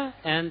Maya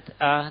and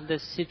the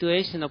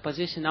situation or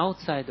position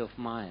outside of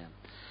Maya.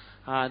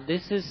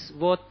 This is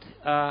what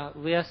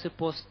we are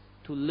supposed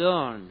to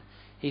learn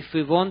if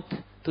we want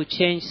to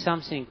change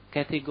something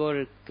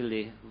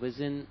categorically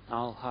within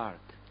our heart.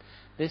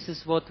 This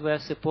is what we are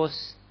supposed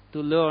to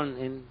learn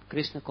in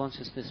Krishna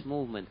Consciousness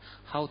movement,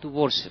 how to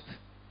worship.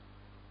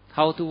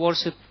 How to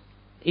worship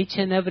each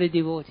and every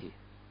devotee.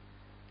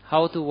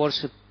 How to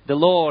worship the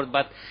Lord,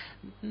 but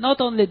not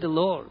only the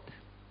Lord.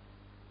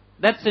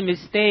 That's a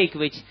mistake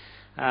which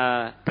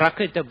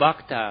Prakrita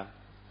Bhakta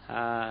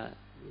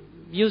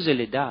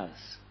usually does.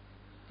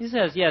 He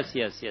says,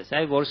 yes,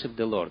 I worship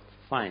the Lord,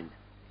 fine.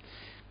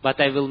 But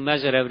I will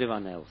measure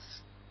everyone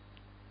else.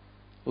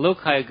 Look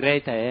how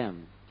great I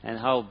am and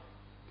how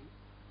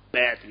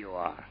bad you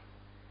are.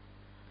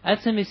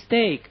 That's a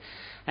mistake.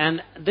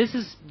 And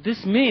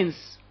this means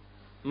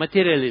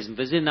materialism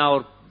within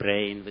our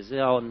brain, within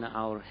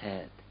our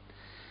head.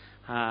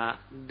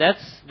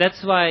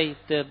 That's why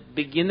the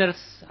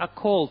beginners are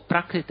called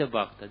Prakrita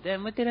Bhakta. They are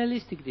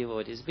materialistic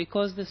devotees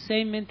because the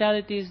same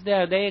mentality is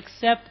there.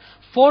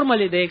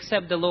 Formally they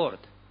accept the Lord.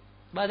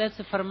 But that's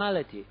a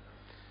formality.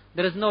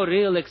 There is no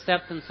real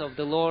acceptance of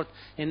the Lord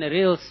in a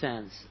real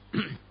sense.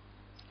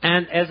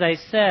 And as I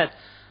said,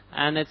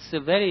 and it's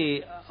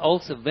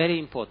also very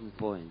important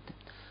point,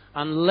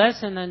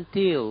 unless and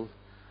until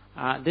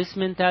this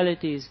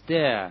mentality is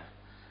there,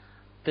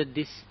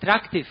 this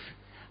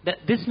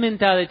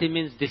mentality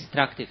means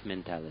destructive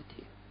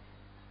mentality.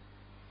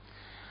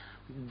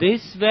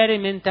 This very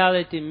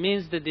mentality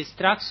means the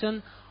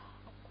destruction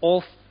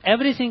of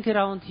everything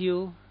around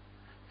you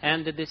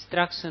and the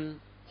destruction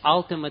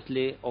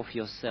ultimately of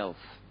yourself.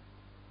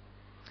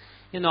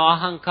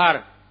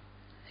 Ahankar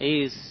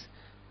is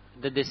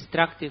the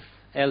destructive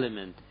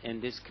element in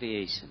this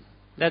creation.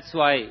 That's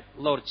why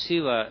Lord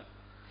Shiva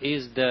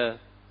is the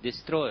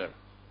destroyer.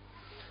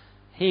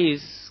 He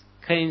is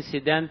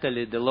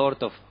coincidentally the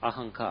Lord of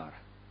Ahankar.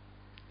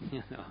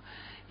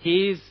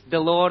 He is the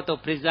Lord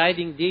of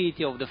presiding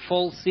deity of the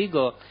false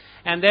ego,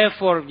 and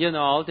therefore,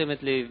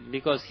 ultimately,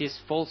 because his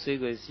false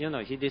ego is,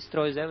 he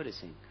destroys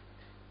everything.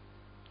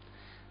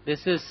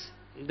 This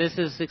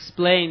is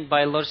explained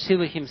by Lord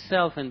Shiva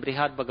himself in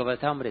Brihad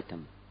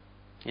Bhagavatamritam.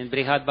 In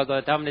Brihad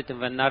Bhagavatamritam,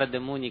 when Narada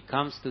Muni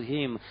comes to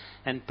him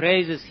and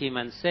praises him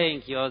and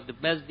saying, "You are the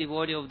best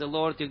devotee of the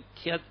Lord,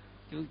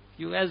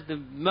 you ask the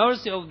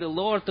mercy of the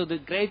Lord to the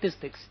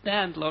greatest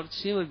extent," Lord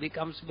Shiva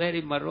becomes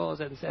very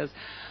morose and says,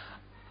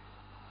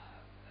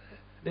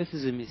 "This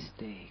is a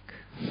mistake.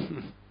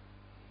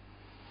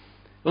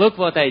 Look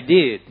what I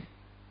did.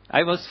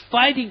 I was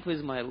fighting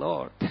with my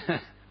Lord.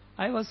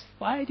 I was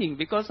fighting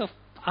because of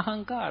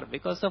Ahankar,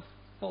 because of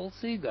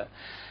false ego."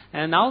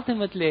 And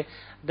ultimately,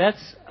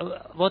 that's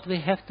what we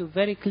have to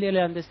very clearly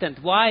understand.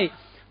 Why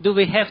do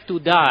we have to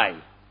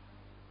die?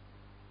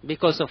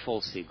 Because of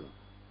false ego.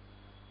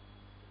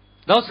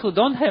 Those who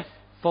don't have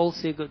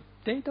false ego,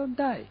 they don't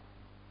die.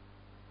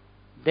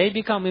 They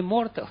become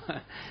immortal.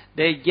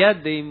 They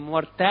get the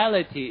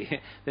immortality,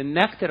 the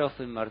nectar of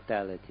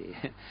immortality.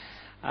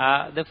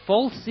 The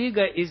false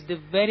ego is the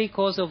very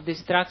cause of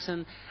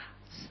destruction,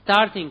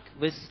 starting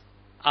with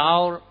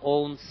our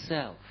own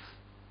self.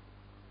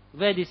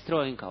 We're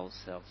destroying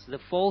ourselves. The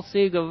false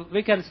ego,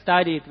 we can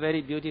study it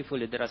very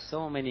beautifully. There are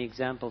so many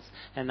examples,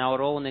 and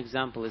our own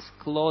example is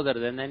closer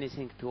than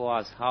anything to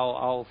us, how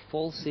our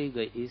false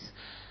ego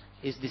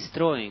is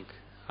destroying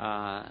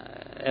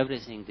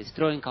everything,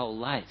 destroying our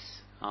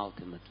lives,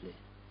 ultimately.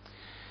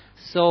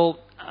 So,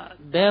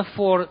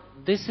 therefore,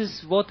 this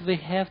is what we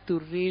have to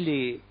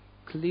really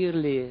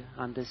clearly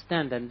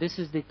understand, and this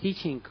is the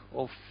teaching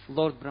of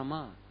Lord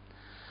Brahma.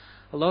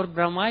 Lord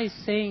Brahma is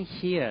saying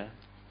here,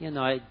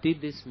 I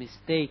did this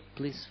mistake,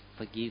 please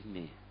forgive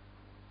me.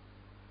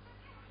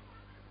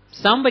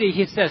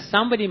 He says,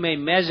 somebody may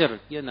measure,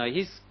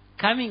 he's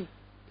coming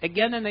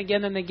again and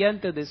again and again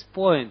to this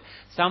point.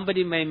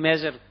 Somebody may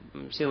measure,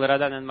 Srila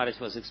Radhanath Maharaj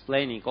was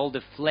explaining, all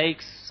the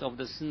flakes of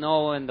the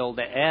snow and all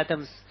the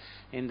atoms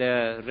in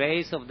the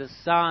rays of the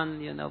sun,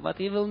 but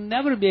he will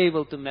never be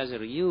able to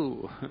measure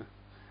you.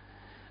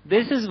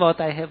 This is what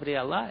I have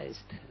realized.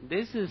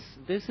 This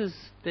is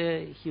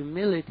the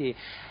humility.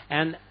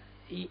 And,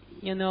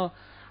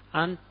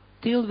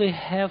 until we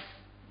have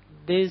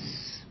this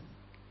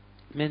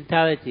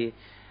mentality,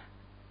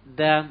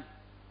 the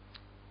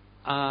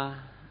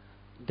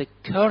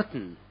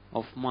curtain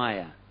of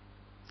Maya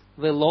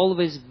will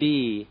always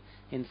be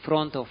in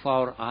front of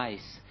our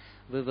eyes.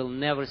 We will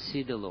never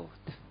see the Lord.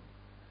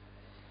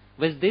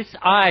 With these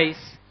eyes,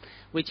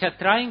 which are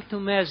trying to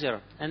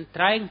measure and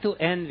trying to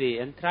envy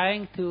and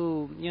trying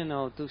to,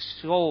 to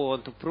show or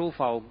to prove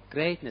our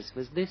greatness,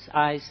 with these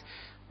eyes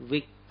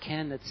we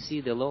cannot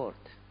see the Lord.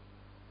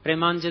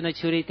 Premanjana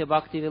churite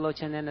bhakti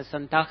vilochanena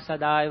santah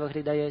sadaiva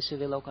hridayeshu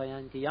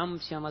vilokayanti yam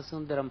shyama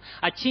sundaram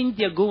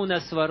achintya guna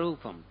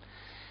swarupam.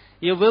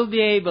 You will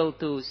be able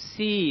to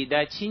see the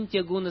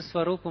achintya guna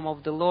swarupam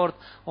of the Lord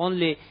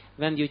only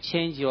when you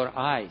change your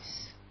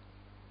eyes.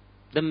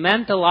 The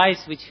mental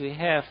eyes which we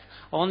have,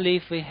 only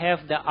if we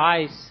have the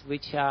eyes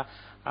which are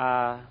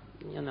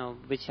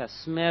which are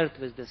smeared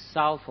with the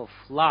salve of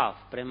love,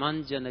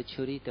 premanjana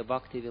churita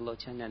bhakti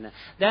vilochanena,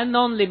 then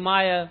only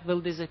Maya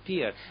will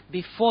disappear.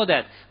 Before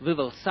that, we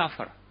will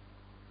suffer.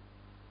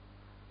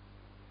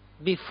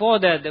 Before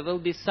that, there will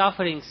be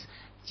sufferings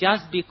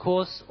just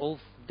because of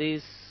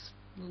this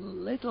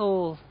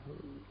little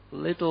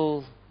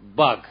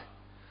bug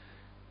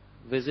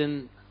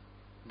within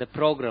the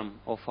program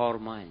of our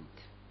mind.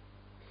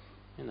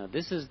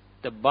 This is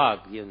the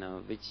bug,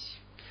 which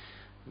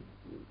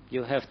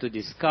you have to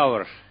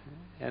discover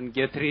and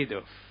get rid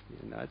of.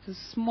 It's a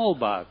small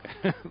bug,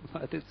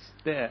 but it's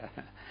there.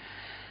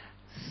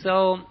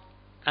 So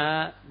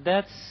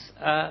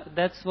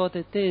that's what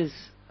it is.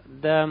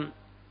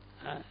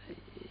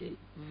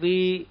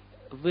 We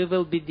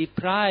will be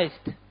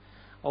deprived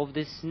of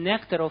this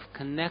nectar of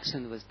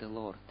connection with the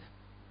Lord.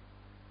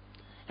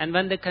 And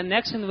when the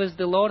connection with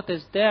the Lord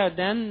is there,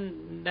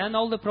 then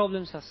all the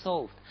problems are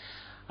solved.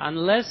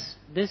 Unless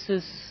this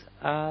is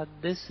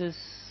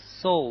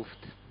solved,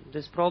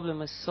 this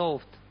problem is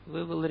solved,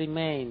 we will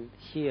remain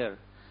here,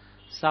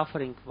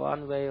 suffering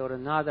one way or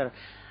another,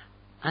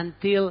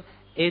 until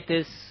it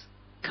is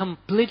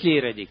completely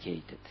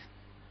eradicated.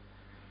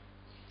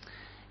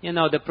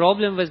 The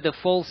problem with the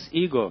false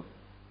ego,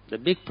 the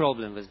big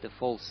problem with the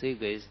false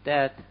ego is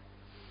that,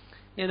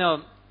 we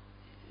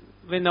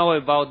know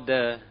about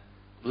the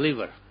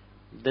liver.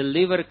 The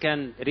liver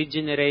can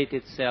regenerate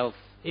itself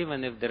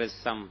even if there is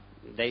some.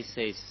 They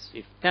say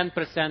if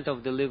 10%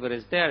 of the liver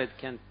is there, it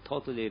can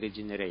totally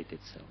regenerate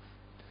itself.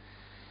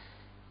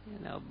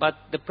 But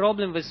the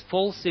problem with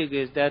false ego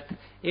is that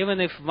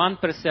even if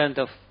 1%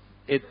 of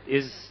it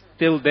is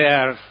still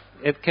there,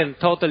 it can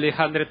totally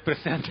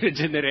 100%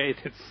 regenerate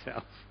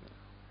itself.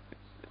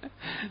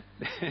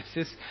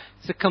 It's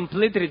a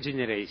complete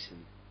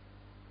regeneration.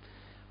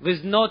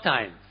 With no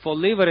time. For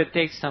liver it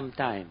takes some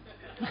time.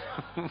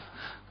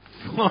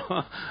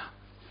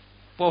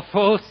 For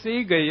false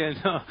ego,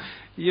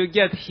 you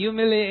get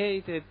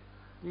humiliated.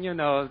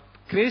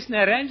 Krishna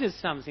arranges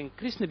something.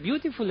 Krishna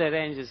beautifully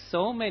arranges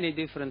so many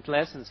different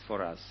lessons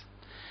for us.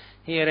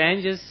 He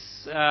arranges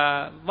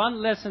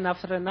one lesson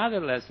after another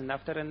lesson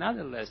after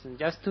another lesson,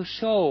 just to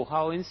show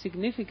how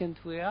insignificant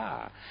we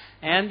are.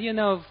 And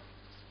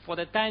for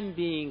the time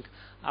being,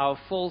 our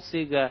false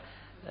ego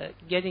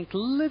getting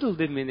little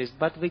diminished,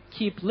 but we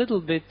keep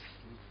little bit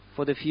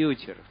for the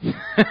future.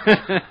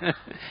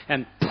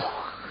 And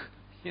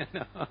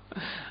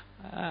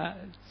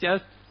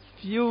just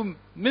few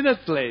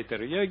minutes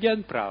later, you're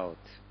again proud.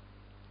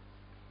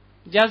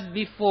 Just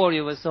before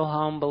you were so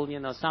humble,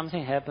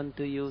 something happened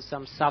to you,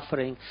 some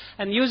suffering.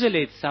 And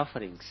usually it's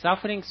suffering.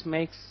 Sufferings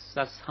makes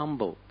us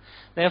humble.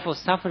 Therefore,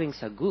 sufferings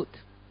are good.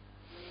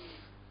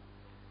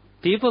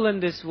 People in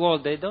this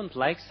world, they don't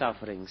like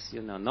sufferings.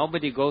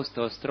 Nobody goes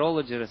to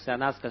astrologers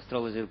and asks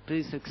astrologer,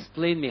 please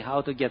explain me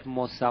how to get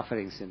more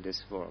sufferings in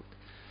this world.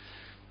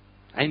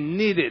 I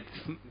need it,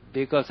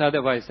 because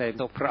otherwise I'm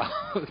so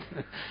proud.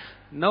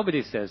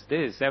 Nobody says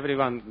this.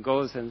 Everyone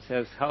goes and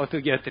says how to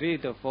get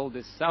rid of all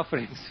the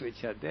sufferings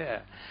which are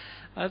there.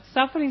 But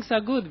sufferings are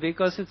good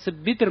because it's a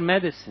bitter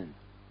medicine.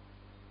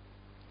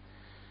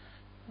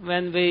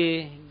 When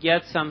we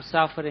get some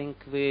suffering,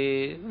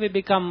 we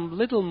become a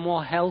little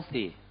more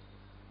healthy.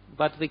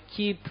 But we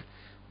keep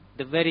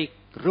the very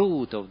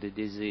root of the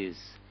disease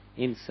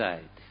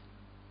inside,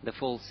 the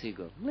false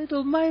ego.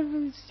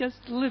 It's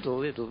just little.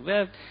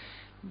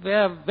 We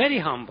are very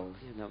humble,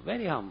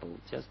 very humble.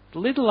 Just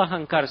little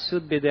ahankar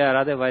should be there,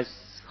 otherwise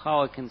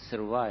how I can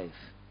survive?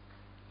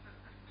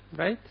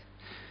 Right?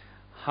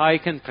 How I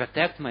can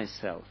protect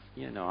myself?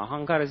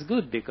 Ahankar is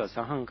good because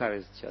ahankar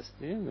is just,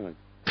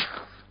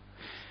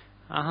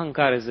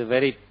 ahankar is a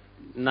very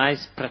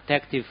nice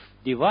protective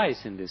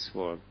device in this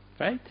world,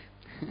 right?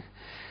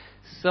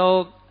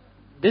 So,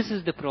 this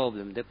is the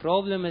problem. The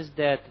problem is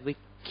that we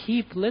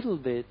keep little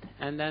bit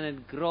and then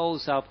it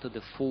grows up to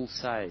the full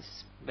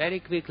size very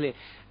quickly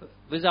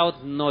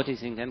without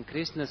noticing. And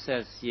Krishna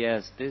says,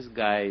 yes, this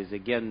guy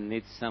again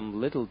needs some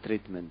little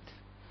treatment.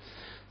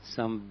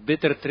 Some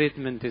bitter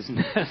treatment is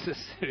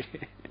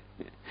necessary.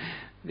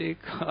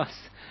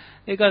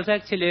 because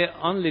actually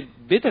only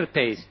bitter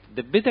taste,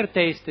 the bitter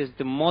taste is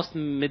the most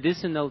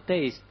medicinal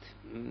taste.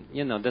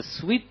 The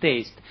sweet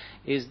taste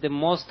is the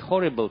most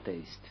horrible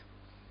taste.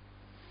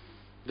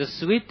 The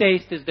sweet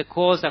taste is the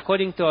cause,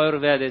 according to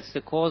Ayurveda, it's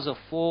the cause of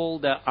all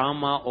the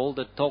ama, all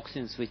the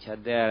toxins which are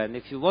there. And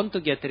if you want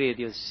to get rid,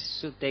 you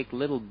should take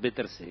little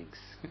bitter things.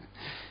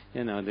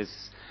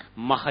 This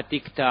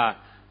mahatikta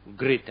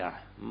grita,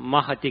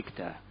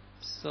 mahatikta.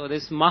 So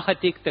this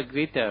Mahatikta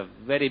Grita,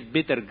 very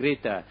bitter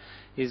Grita,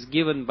 is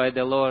given by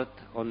the Lord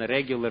on a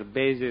regular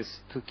basis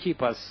to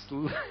keep us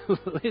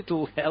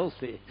little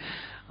healthy.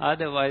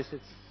 Otherwise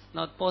it's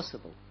not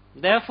possible.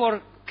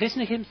 Therefore,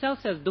 Krishna himself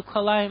says,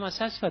 Dukhalayam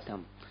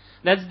asashvatam.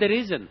 That's the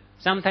reason.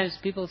 Sometimes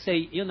people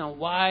say,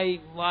 why,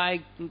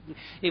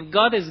 if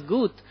God is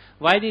good,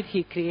 why did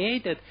He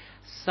create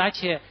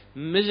such a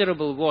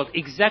miserable world?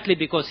 Exactly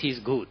because He's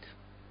good.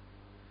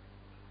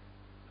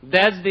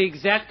 That's the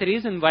exact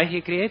reason why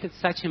He created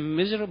such a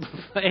miserable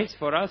place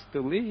for us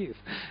to live.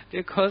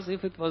 Because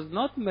if it was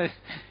not,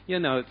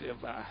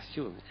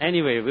 sure.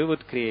 Anyway, we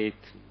would create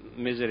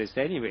miseries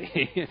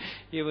anyway,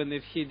 even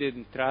if He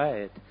didn't try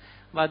it.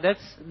 But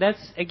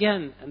that's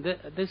again,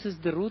 this is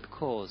the root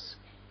cause.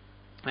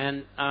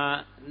 And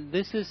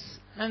this is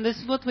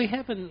what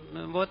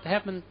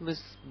happened with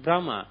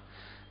Brahma.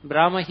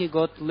 Brahma, he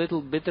got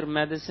little bitter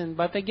medicine,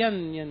 but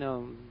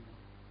again,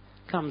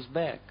 comes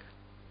back.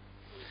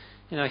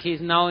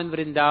 He's now in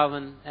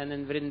Vrindavan, and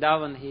in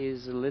Vrindavan he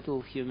is a little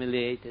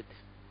humiliated,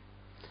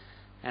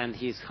 and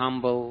he's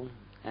humble,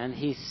 and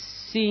he's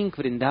seeing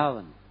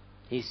Vrindavan.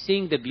 He's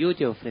seeing the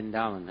beauty of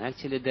Vrindavan.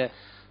 Actually, the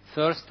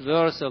first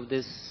verse of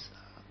this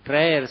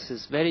prayers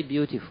is very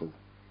beautiful.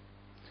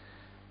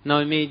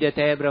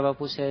 Naumidete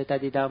bravapuse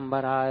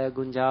tadidambaraya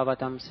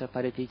gunjavatamsa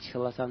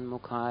paritichalasan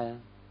mukhaya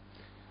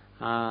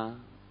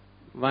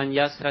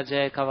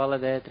vanyasraje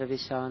kavalavetra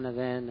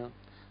vishanaveno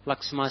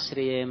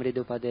lakshmasriye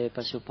mridupade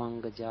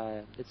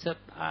pashupangajaya.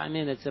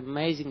 It's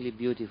amazingly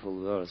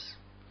beautiful verse.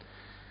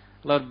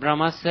 Lord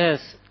Brahma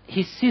says,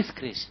 he sees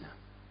Krishna.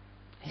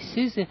 He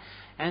sees it,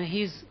 and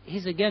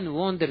he's again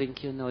wondering,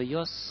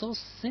 you're so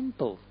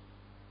simple.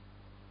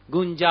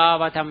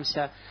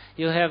 Gunjavatamsa,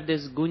 you have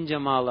this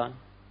Gunjamala.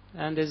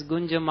 And this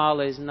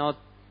Gunjamala is not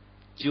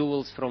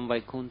jewels from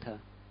Vaikuntha.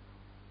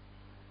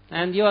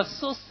 And you are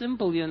so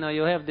simple,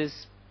 you have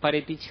this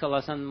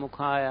Paritichalasan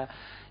Mukhaya,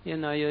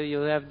 you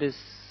have this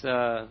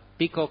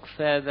peacock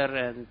feather,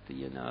 and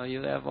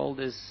you have all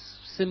these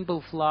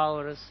simple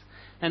flowers.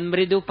 And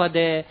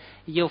Mridupade,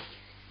 your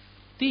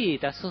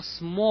feet are so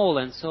small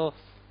and so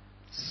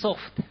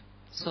soft,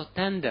 so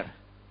tender.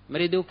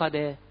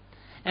 Mridupade.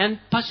 And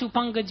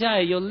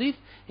Pashupangajaya, you live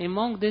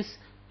among this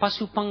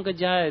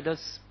Pashupangajaya,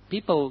 those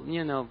people,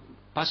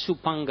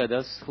 Pashupanga,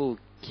 those who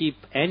keep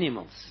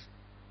animals.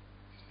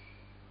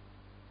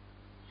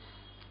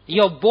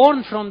 You're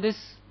born from this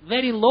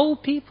very low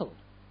people.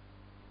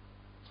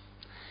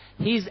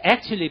 He's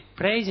actually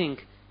praising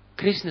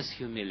Krishna's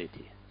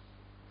humility.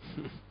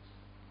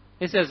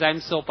 He says,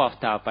 I'm so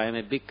puffed up, I'm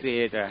a big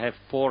creator, I have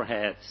 4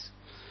 heads.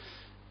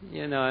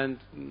 And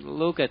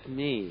look at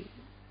me.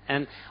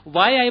 And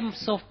why I'm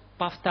so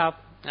puffed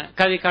up,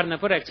 Kavi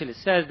Karnapur actually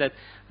says that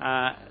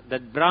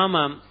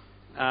Brahma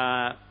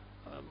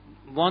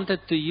wanted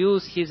to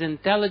use his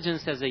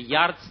intelligence as a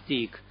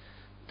yardstick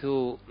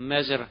to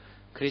measure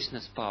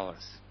Krishna's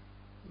powers.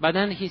 But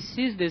then he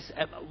sees this.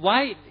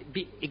 Why?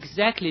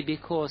 Exactly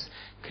because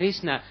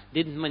Krishna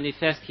didn't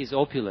manifest his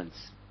opulence.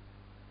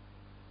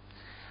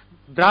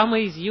 Brahma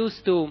is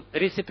used to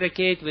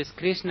reciprocate with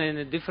Krishna in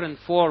a different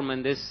form,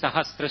 and this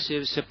Sahasra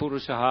Shirsha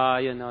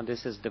Purushaha,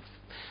 this is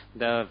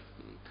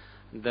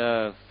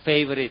the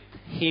favorite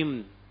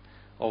hymn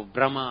of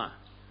Brahma.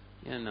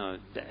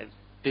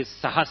 This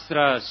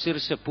Sahasra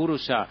Shirsha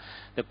Purusha,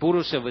 the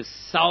Purusha with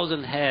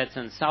 1,000 heads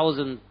and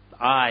 1,000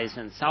 eyes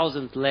and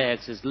 1,000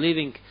 legs, is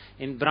living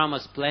in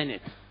Brahma's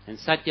planet, in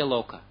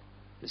Satyaloka.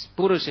 This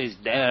Purusha is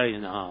there,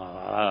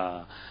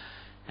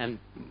 and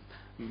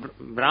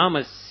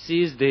Brahma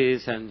sees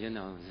this, and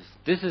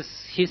this is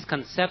his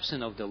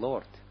conception of the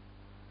Lord.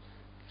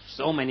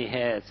 So many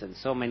heads and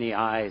so many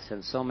eyes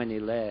and so many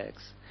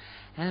legs.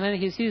 And when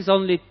he sees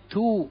only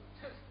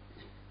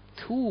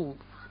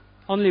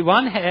only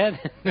one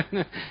head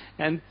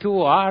and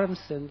 2 arms,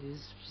 and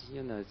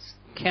it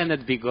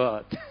cannot be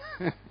God.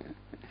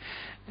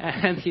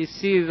 And he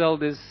sees all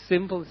these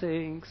simple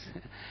things.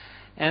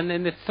 And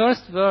in the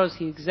first verse,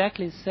 he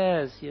exactly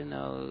says,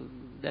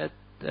 that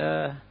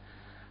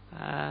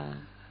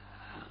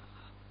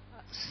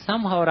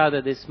somehow or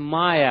other this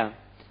Maya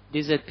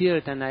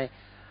disappeared, and I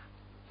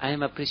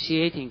am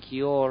appreciating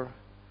your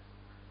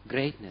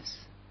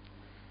greatness,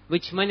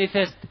 which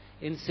manifests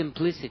in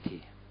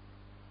simplicity.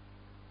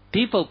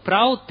 People,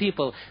 proud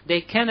people,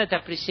 they cannot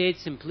appreciate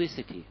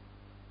simplicity.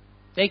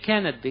 They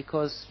cannot,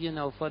 because,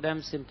 for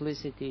them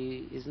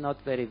simplicity is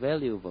not very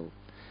valuable.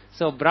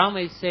 So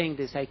Brahma is saying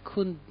this, I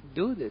couldn't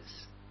do this.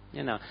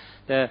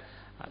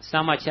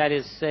 Some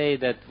acharyas say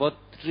that what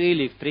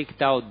really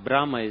freaked out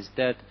Brahma is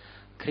that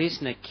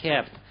Krishna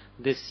kept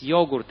this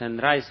yogurt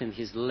and rice in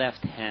his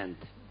left hand.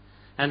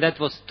 And that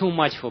was too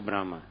much for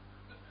Brahma.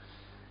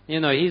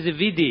 He's a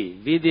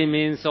Vidi. Vidi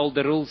means all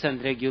the rules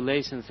and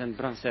regulations, and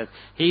Brahma said,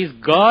 he is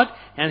God,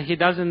 and he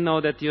doesn't know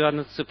that you are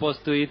not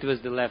supposed to eat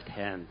with the left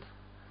hand.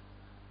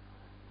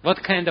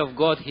 What kind of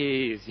God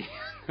he is?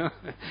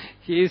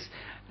 He is,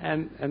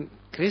 and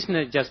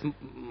Krishna just,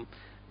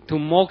 to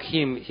mock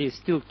him, he's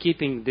still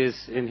keeping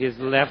this in his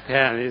left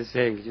hand. He's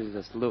saying,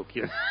 just look.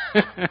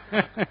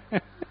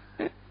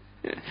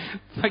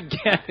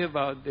 Forget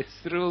about these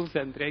rules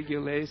and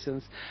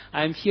regulations.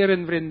 I'm here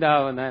in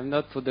Vrindavan. I'm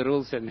not for the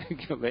rules and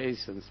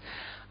regulations.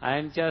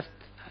 I'm just,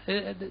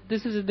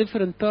 this is a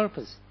different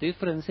purpose,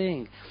 different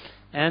thing.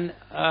 And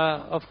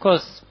of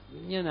course,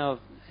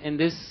 in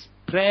these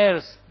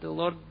prayers, the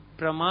Lord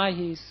Brahma,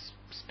 he is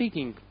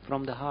speaking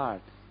from the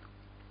heart.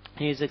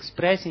 He is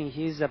expressing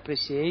his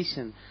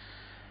appreciation.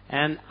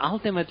 And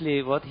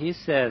ultimately what he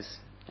says,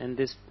 and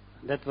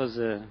that was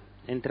an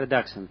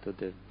introduction to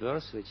the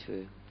verse which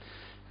we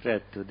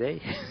read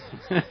today.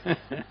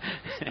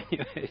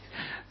 Anyway,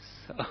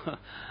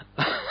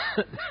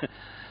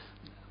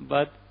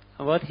 but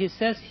what he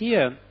says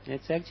here,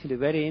 it's actually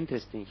very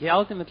interesting. He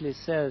ultimately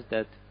says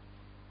that,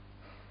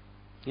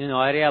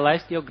 I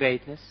realized your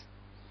greatness,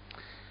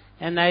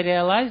 and I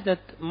realized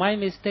that my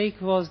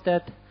mistake was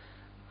that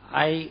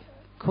I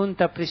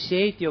couldn't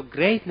appreciate your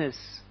greatness,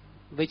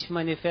 which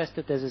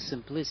manifested as a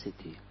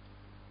simplicity.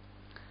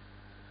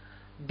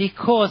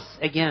 Because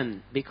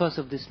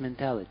of this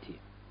mentality.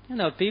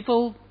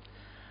 People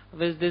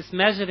with this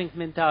measuring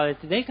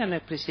mentality, they can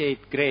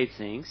appreciate great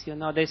things.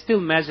 They still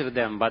measure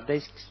them, but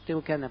they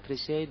still can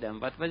appreciate them.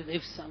 But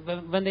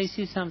when they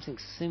see something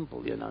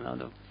simple,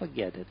 no,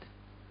 forget it.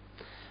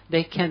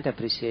 They can't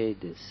appreciate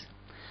this.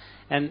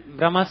 And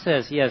Brahma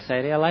says, yes, I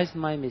realized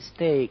my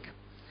mistake.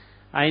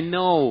 I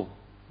know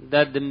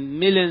that the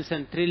millions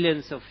and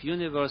trillions of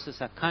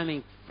universes are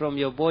coming from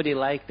your body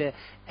like the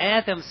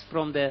atoms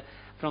from the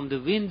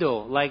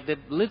window, like the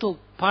little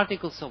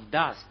particles of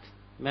dust.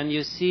 When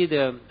you see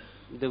the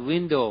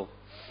window,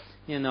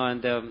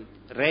 and the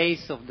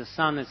rays of the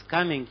sun is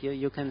coming,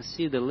 you can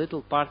see the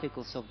little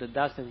particles of the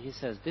dust. And he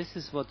says, this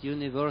is what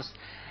universe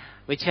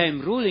which I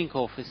am ruling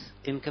of is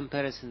in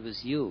comparison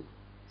with you.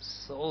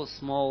 So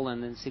small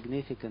and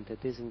insignificant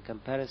it is in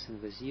comparison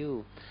with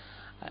you.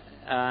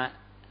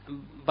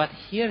 But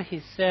here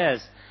he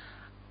says,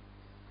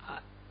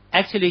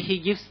 actually he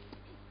gives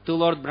to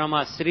Lord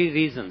Brahma 3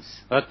 reasons,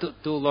 or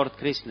to Lord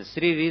Krishna,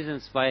 3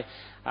 reasons why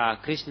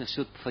Krishna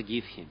should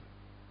forgive him.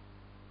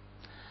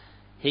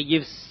 He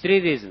gives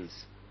 3 reasons.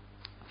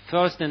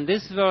 First in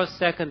this verse,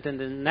 second in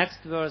the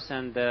next verse,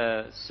 and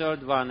the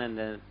third one in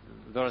the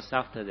verse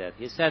after that.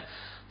 He said,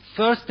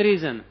 first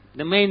reason,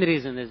 the main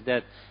reason is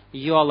that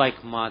you are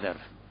like mother.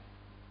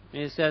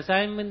 He says,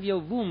 I'm in your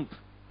womb.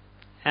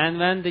 And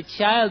when the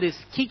child is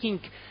kicking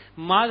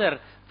mother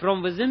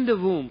from within the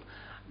womb,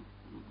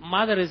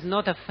 mother is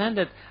not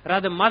offended,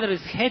 rather mother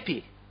is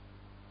happy.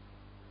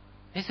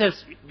 He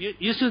says,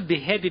 you should be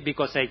happy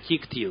because I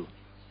kicked you.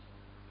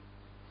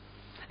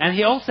 And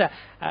he also,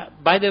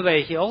 by the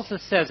way, he also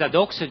says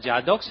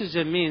Adoksaja.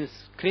 Adoksaja means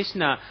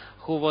Krishna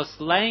who was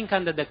lying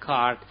under the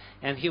cart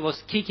and he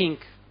was kicking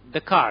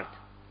the cart.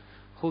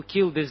 Who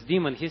killed this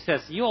demon? He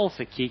says, you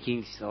also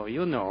kicking, so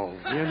you know.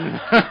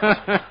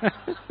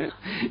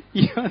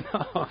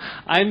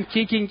 I'm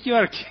kicking, you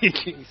are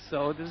kicking.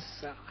 So this,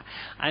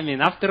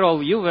 after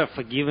all, you were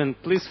forgiven,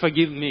 please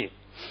forgive me.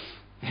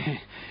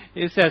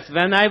 He says,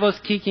 when I was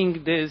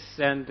kicking this,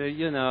 and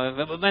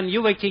when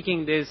you were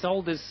kicking this,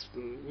 all this,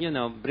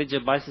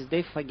 Brijabasis,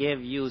 they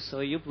forgave you,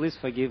 so you please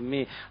forgive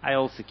me, I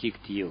also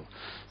kicked you.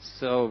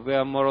 So we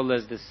are more or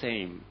less the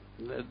same.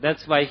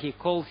 That's why he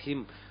called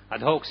him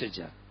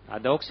Adhoksaja.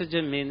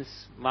 Adoksaja means,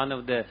 one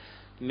of the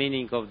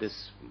meaning of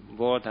this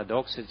word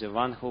Adoksaja,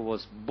 one who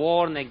was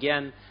born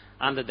again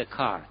under the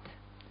cart.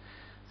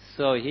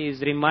 So he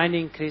is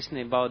reminding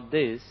Krishna about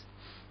this.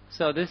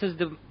 So this is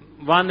the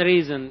one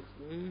reason,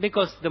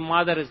 because the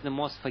mother is the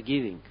most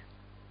forgiving.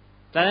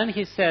 Then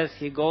he says,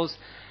 he gives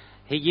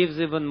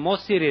even more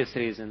serious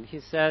reason.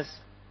 He says,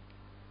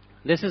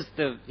 this is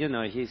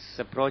he's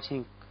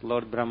approaching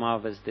Lord Brahma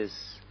with this,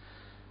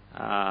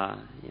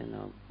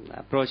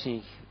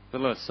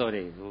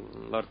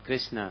 Lord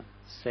Krishna,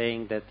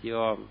 saying that you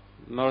are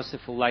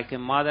merciful like a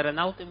mother, and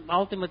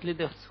ultimately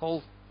the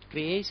whole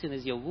creation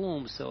is your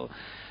womb, so,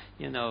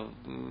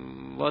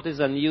 what is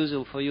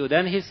unusual for you?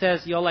 Then he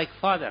says, you're like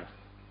father.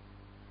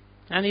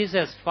 And he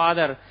says,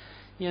 father,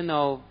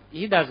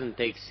 he doesn't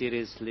take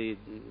seriously,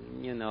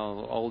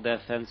 all the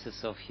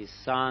offenses of his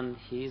son.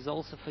 He is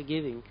also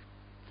forgiving.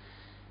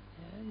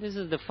 This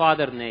is the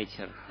father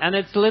nature. And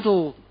it's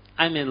little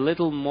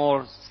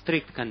more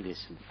strict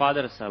condition.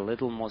 Fathers are a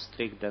little more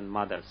strict than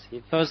mothers.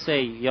 He first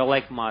say, you're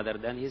like mother.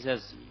 Then he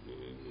says,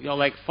 you're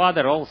like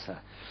father also.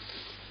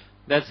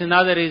 That's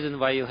another reason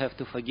why you have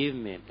to forgive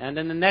me. And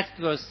then the next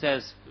verse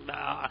says,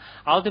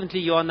 ultimately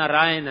you are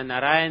Narayana.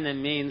 Narayana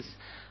means,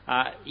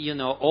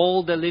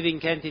 all the living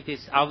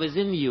entities are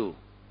within you.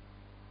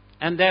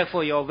 And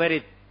therefore you are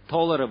very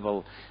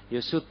tolerable.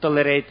 You should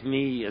tolerate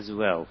me as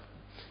well.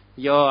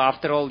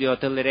 After all, you're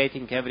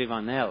tolerating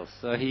everyone else.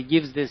 So he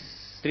gives these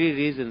 3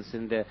 reasons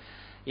in the,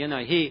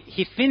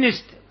 he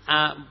finished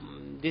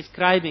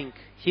describing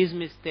his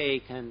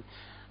mistake and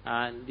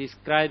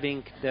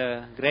describing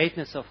the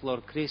greatness of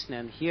Lord Krishna.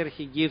 And here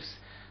he gives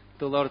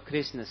to Lord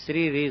Krishna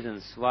 3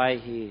 reasons why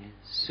he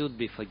should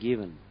be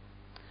forgiven.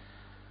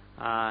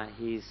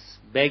 He's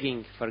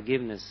begging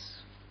forgiveness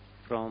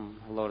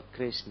from Lord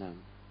Krishna.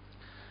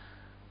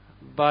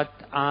 But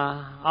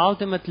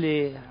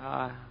ultimately,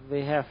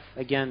 we have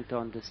again to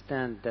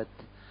understand that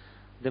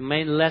the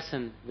main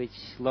lesson which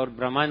Lord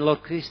Brahma and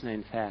Lord Krishna,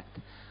 in fact,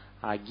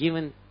 are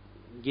giving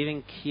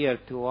here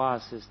to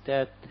us is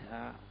that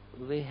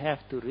we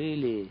have to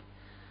really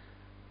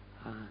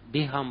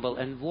be humble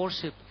and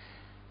worship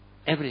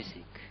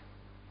everything,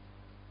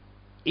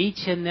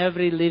 each and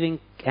every living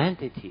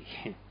entity,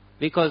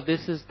 because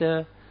this is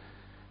the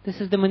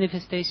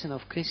manifestation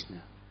of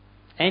Krishna.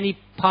 Any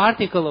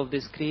particle of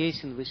this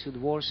creation we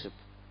should worship.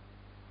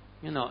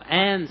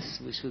 Ants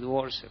we should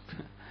worship.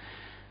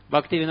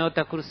 Bhakti Vinoda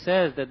Thakur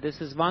says that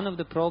this is one of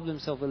the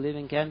problems of a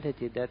living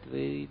entity, that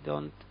we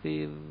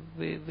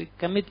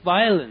commit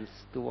violence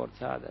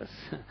towards others.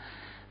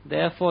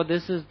 Therefore,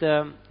 this is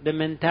the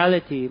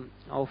mentality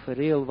of a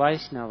real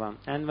Vaishnava.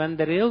 And when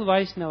the real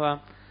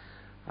Vaishnava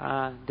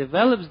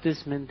develops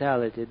this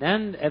mentality,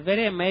 then a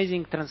very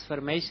amazing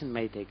transformation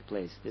may take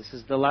place. This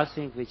is the last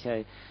thing which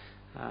I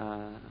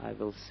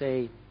will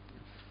say,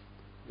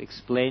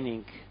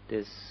 explaining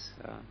this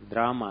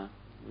drama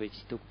which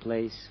took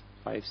place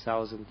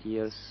 5,000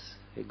 years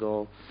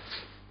ago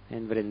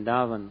in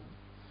Vrindavan.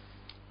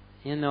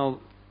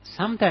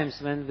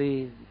 Sometimes when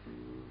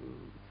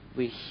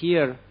we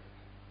hear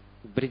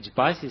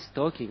Brijbasis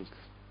talking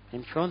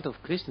in front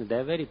of Krishna, they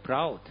are very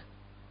proud,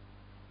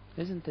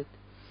 isn't it?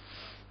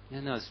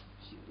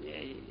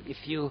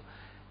 If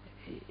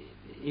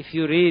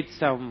you read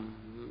some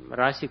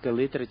Rasika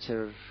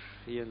literature,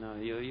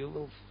 you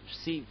will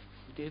see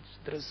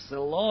there's a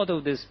lot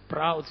of these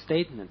proud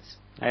statements.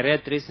 I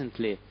read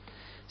recently,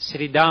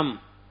 Sridham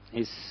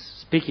is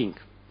speaking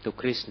to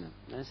Krishna.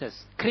 And he says,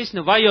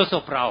 Krishna, why you're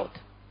so proud?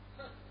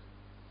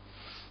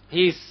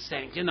 He's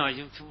saying,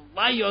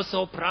 why you're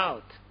so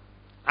proud?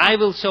 I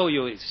will show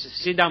you.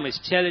 Sridham is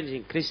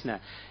challenging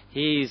Krishna.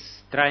 He is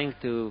trying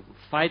to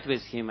fight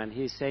with him, and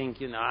he's saying,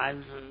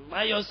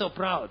 why you're so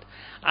proud?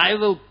 I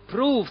will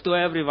prove to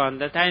everyone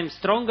that I am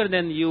stronger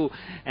than you,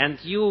 and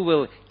you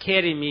will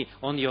carry me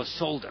on your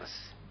shoulders.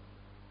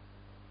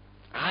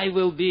 I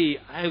will be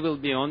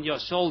on your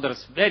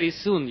shoulders very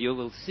soon. You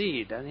will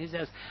see it. And he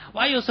says,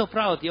 why are you so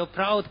proud? You're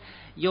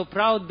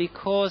proud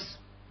because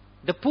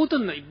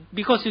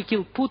because you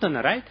killed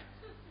Putana, right?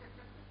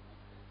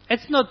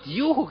 It's not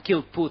you who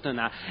killed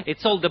Putana.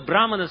 It's all the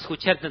Brahmanas who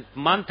chanted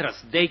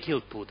mantras. They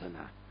killed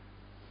Putana.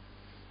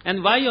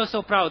 And why you're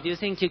so proud? You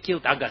think you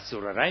killed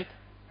Aghasura, right?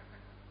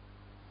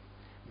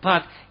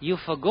 But you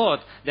forgot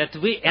that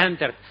we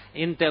entered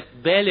in the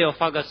belly of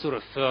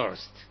Aghasura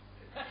first.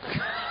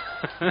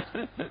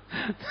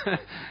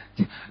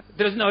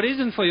 There's no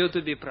reason for you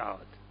to be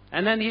proud.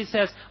 And then he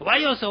says, why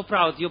you're so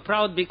proud? You're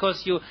proud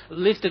because you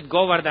lifted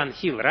Govardhan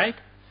Hill, right?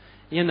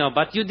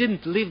 But you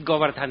didn't lift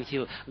Govardhan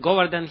Hill.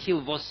 Govardhan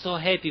Hill was so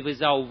happy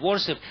with our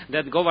worship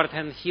that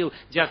Govardhan Hill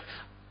just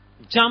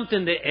jumped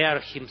in the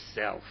air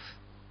himself.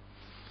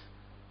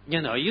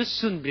 You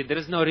shouldn't be. There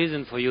is no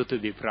reason for you to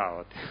be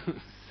proud.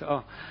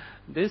 So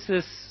this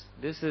is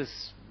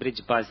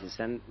Brijbasis,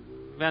 and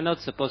we are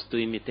not supposed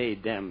to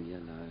imitate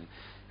them.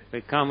 If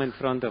we come in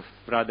front of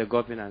Radha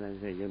Gopinath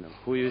and say,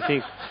 who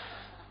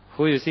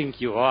you think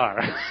you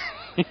are?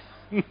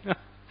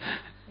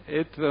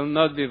 It will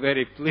not be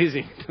very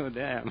pleasing to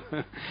them.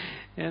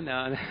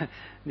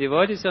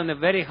 Devotees on a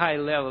very high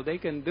level, they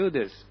can do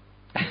this.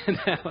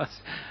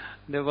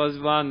 There was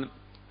one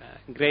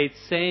great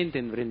saint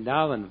in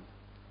Vrindavan,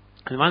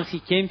 and once he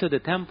came to the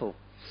temple,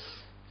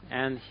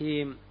 and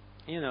he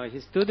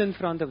stood in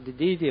front of the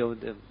deity of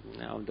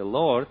the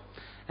Lord,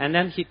 and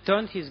then he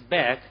turned his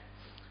back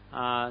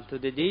to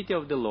the deity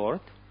of the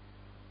Lord,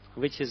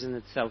 which is in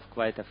itself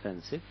quite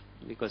offensive,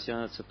 because you're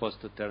not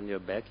supposed to turn your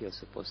back. You're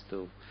supposed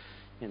to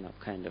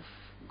kind of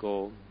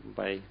go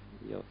by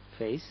your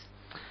face.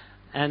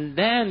 And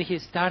then he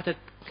started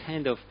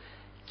kind of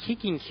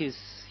kicking his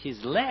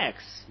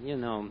legs,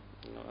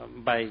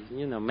 by,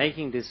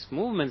 making these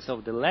movements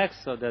of the legs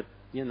so that,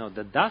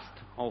 the dust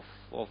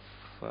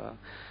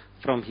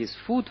from his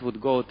foot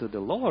would go to the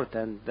Lord.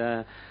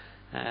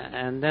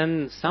 And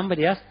then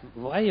somebody asked,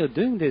 why are you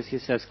doing this? He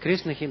says,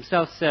 Krishna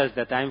himself says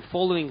that I'm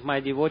following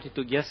my devotee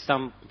to get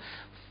some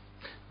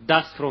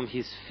dust from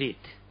his feet.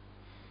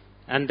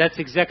 And that's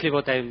exactly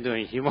what I'm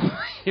doing. He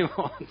wants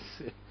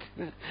it.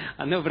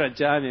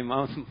 Anuvrajami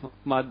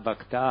mad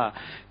bhakta.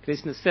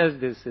 Krishna says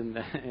this in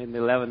the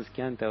 11th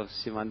canto of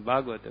Srimad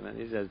Bhagavatam. And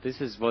he says, this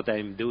is what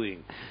I'm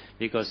doing.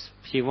 Because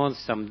he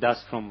wants some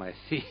dust from my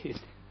feet.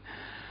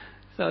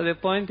 So the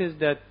point is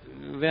that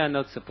we are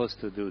not supposed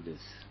to do this.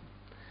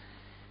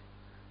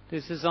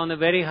 This is on a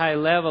very high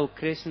level.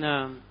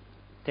 Krishna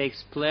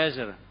takes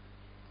pleasure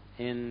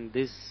in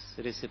this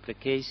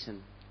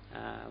reciprocation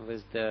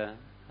with the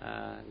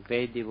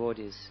great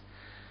devotees.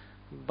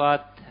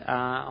 But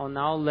on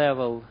our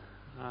level,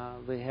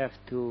 we have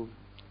to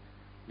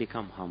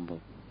become humble.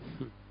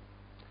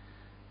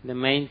 The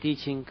main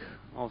teaching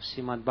of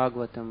Srimad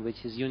Bhagavatam,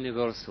 which is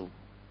universal.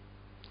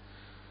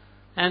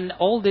 And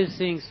all these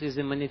things is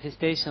a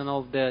manifestation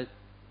of the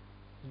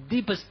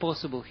deepest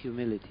possible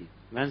humility.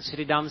 When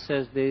Sridham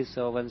says this,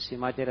 or when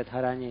Srimati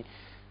Radharani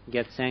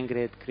gets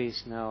angry at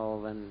Krishna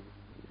or when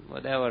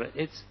whatever.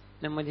 It's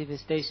the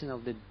manifestation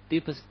of the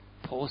deepest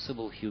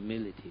possible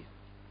humility.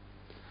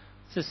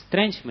 It's a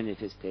strange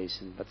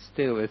manifestation, but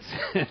still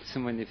it's a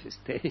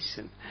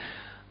manifestation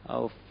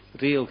of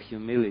real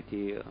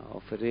humility,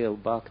 of a real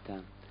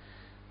bhakta.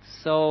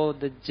 So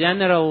the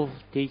general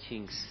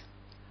teachings,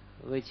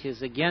 which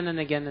is again and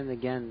again and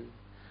again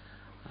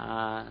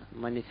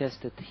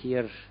manifested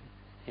here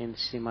in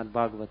Srimad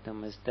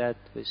Bhagavatam, is that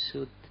we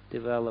should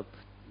develop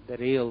the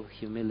real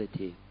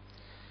humility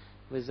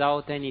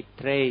without any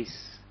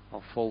trace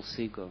of false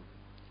ego,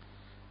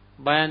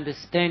 by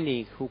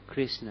understanding who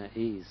Krishna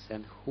is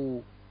and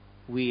who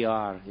we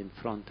are in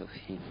front of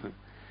Him,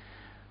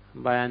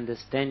 by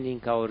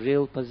understanding our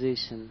real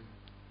position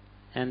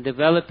and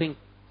developing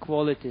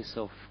qualities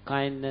of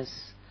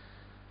kindness,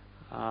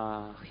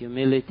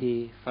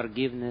 humility,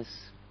 forgiveness.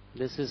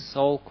 This is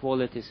all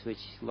qualities which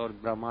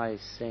Lord Brahma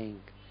is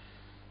saying.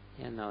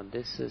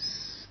 This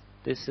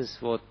is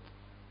what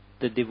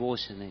the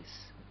devotion is.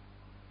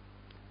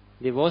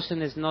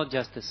 Devotion is not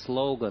just a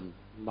slogan.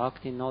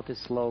 Bhakti not a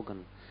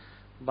slogan.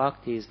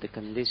 Bhakti is the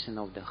condition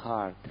of the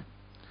heart.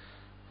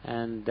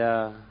 And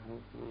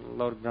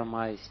Lord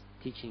Brahma is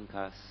teaching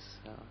us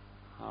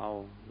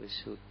how we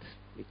should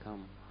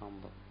become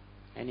humble.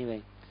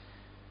 Anyway,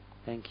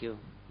 thank you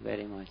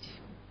very much.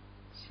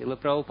 Srila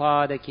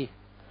Prabhupada ki.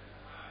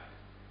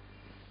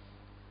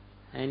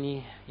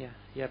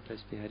 Yeah,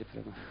 please be Hare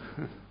Prabhu.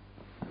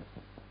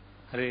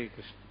 Hare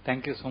Krishna.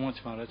 Thank you so much,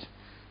 Maharaj.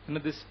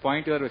 This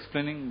point you are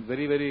explaining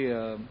very,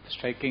 very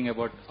striking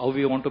about how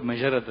we want to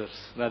measure others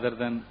rather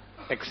than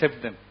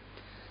accept them.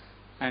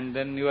 And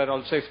then you are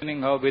also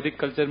explaining how Vedic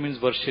culture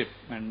means worship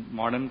and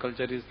modern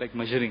culture is like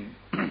measuring,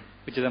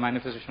 which is a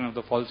manifestation of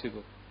the false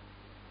ego.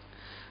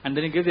 And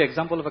then you give the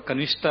example of a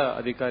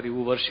Kanishta Adhikari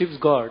who worships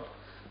God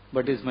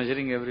but is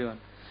measuring everyone.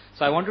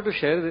 So I wanted to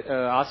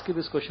ask you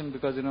this question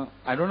because,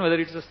 I don't know whether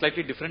it's a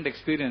slightly different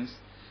experience,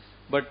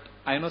 but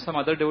I know some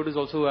other devotees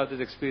also who have this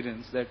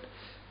experience that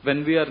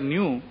when we are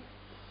new,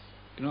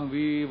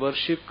 we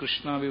worship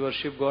Krishna, we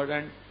worship God,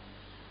 and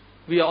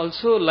we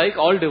also like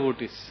all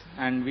devotees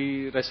and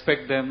we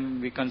respect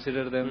them, we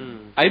consider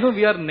them. I know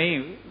we are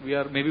naive, we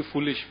are maybe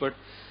foolish, but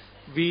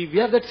we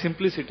have that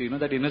simplicity,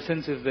 that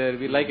innocence is there.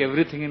 We like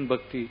everything in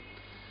bhakti.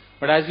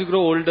 But as we grow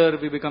older,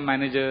 we become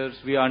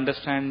managers, we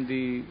understand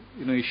the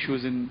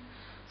issues in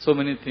so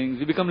many things.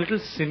 We become a little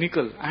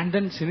cynical, and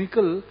then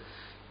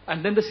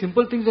the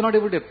simple things we're not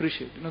able to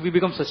appreciate. We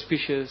become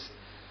suspicious,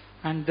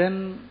 and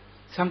then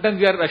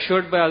sometimes we are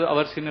assured by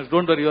our seniors,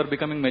 don't worry, you are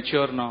becoming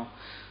mature now.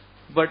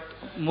 But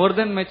more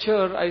than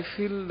mature, I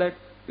feel that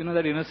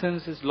that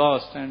innocence is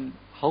lost, and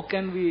how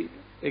can we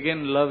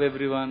again love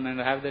everyone and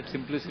have that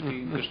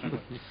simplicity in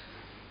Krishna?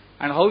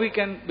 And how we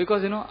can,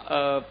 because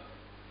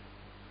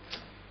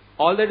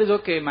all that is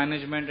okay,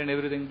 management and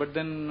everything, but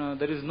then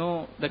there is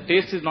the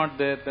taste is not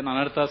there, then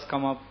anarthas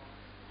come up.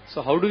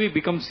 So how do we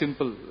become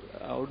simple?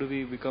 How do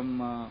we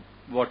become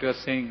what you are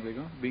saying,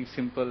 being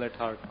simple at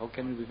heart? How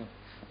can we become?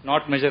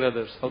 Not measure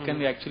others. How can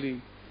we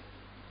actually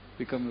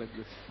become like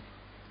this?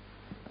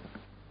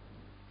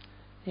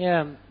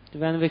 Yeah,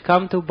 when we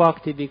come to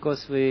bhakti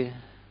because we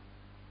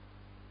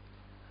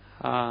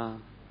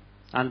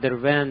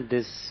underwent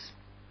this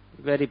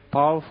very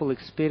powerful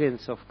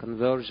experience of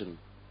conversion.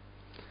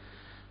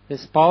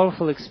 This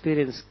powerful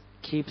experience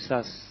keeps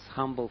us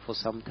humble for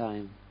some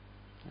time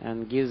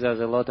and gives us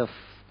a lot of,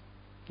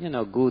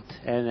 good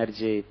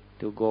energy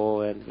to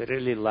go, and we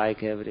really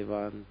like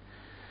everyone.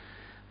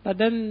 But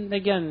then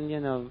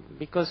again,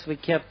 because we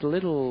kept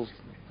little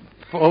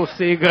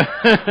false ego,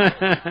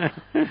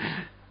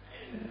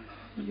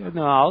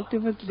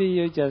 ultimately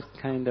you just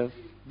kind of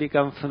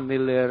become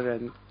familiar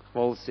and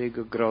false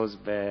ego grows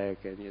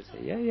back and you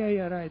say,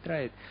 yeah,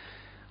 right.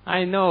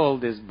 I know all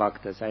these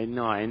bhaktas, I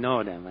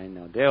know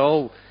them.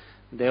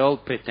 They're all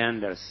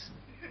pretenders,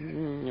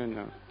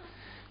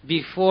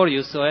 Before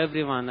you saw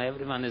everyone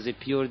is a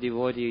pure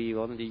devotee.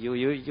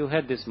 You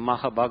had this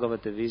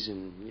Mahabhagavata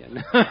vision.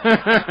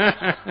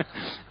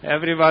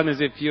 Everyone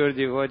is a pure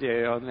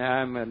devotee. Only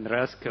I'm a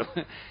rascal.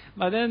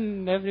 But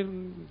then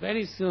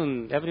very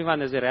soon,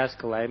 everyone is a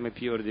rascal. I'm a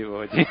pure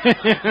devotee.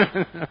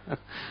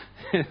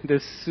 The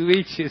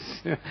switch is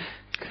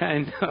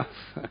kind of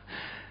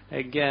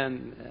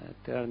again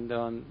turned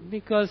on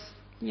because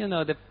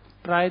the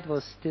pride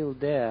was still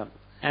there.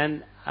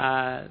 And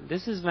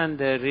this is when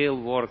the real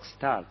work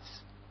starts.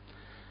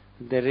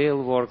 The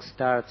real work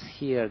starts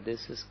here.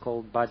 This is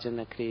called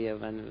bhajana kriya.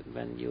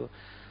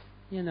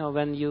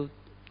 When you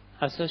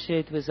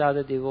associate with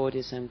other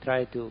devotees and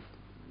try to,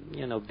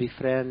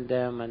 befriend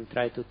them and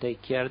try to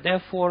take care.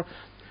 Therefore,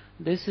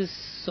 this is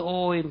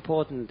so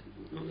important.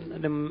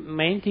 The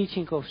main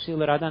teaching of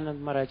Srila Radhanath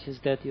Maharaj is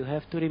that you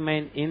have to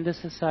remain in the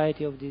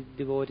society of the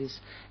devotees,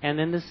 and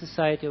in the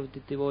society of the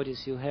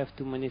devotees you have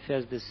to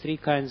manifest these three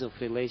kinds of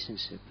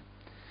relationship.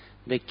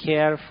 The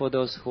care for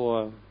those who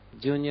are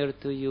junior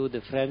to you,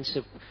 the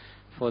friendship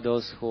for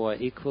those who are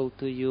equal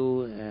to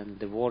you, and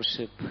the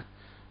worship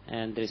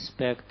and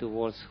respect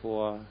towards who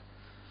are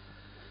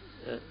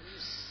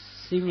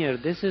senior,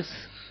 this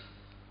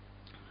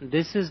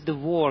is the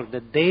work, the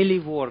daily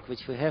work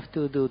which we have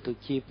to do to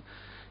keep,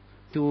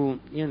 to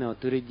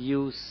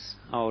reduce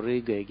our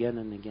ego again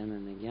and again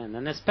and again.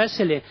 And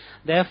especially,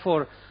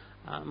 therefore,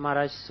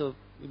 Maharaj so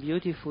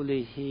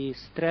beautifully, he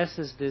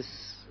stresses this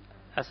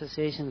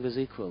association with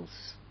equals.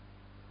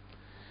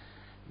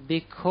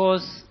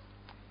 Because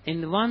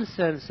in one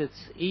sense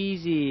it's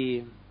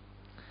easy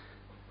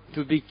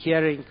to be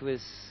caring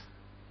with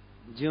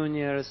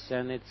juniors,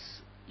 and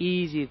it's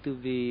easy to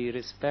be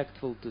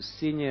respectful to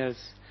seniors,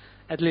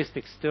 at least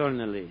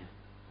externally.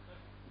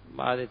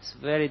 But it's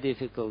very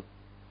difficult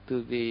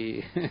to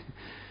be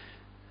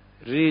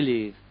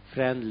really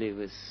friendly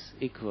with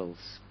equals.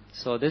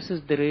 So this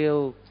is the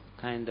real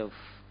kind of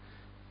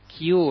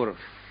cure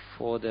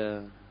for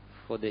the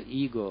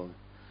ego.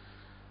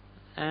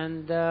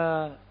 And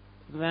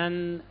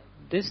when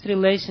this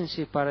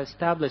relationship are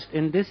established,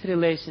 in this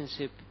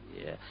relationship,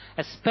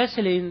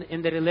 especially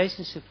in the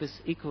relationship with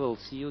equals,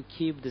 you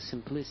keep the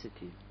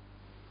simplicity.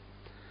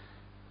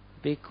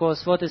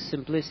 Because what is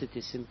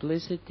simplicity?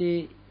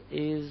 Simplicity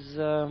is,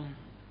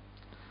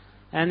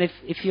 and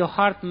if your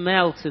heart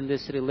melts in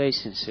this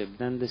relationship,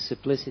 then the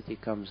simplicity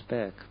comes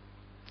back.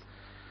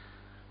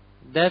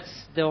 That's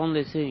the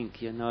only thing,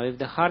 If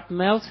the heart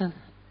melts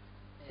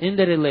in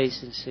the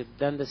relationship,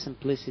 then the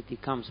simplicity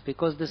comes.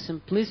 Because the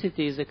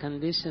simplicity is a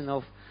condition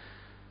of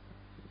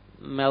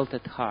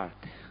melted heart.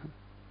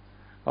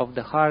 Of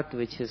the heart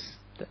which is...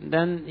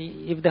 Then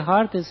if the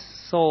heart is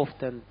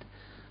soft and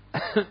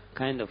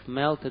kind of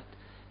melted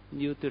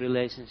due to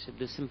relationship,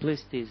 the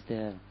simplicity is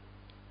there.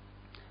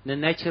 The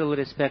natural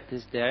respect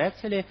is there.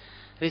 Actually,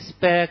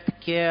 respect,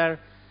 care,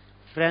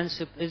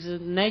 friendship is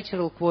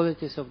natural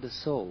qualities of the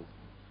soul.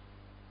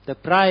 The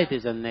pride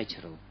is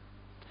unnatural.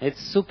 It's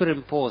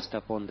superimposed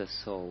upon the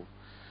soul.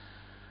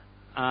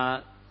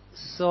 And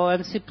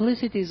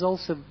simplicity is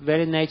also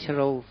very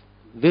natural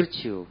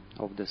virtue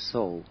of the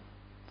soul.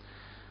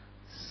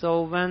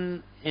 So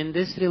when in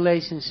this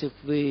relationship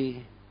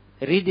we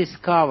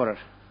rediscover,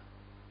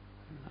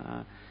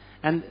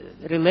 and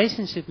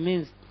relationship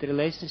means the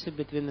relationship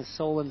between the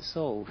soul and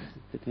soul,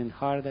 between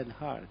heart and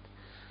heart.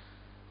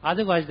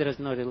 Otherwise there is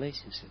no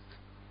relationship.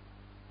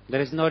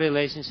 There is no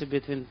relationship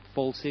between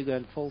false ego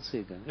and false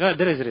ego. Well,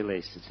 there is a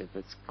relationship.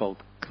 It's called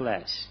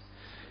clash.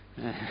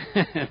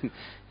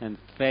 and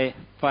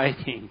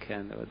fighting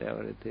and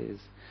whatever it is.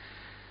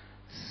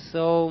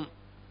 So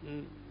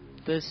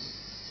the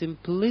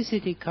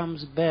simplicity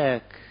comes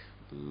back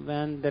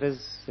when there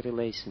is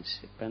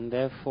relationship. And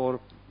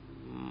therefore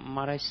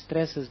Maharaj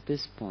stresses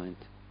this point.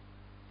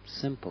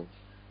 Simple.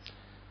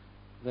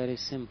 Very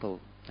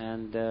simple.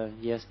 And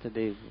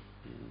yesterday we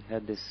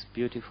had this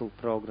beautiful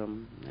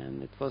program,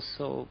 and it was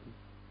so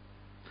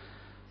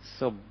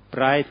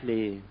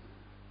brightly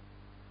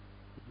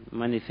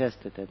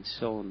manifested and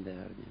shown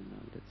there.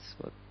 That's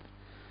what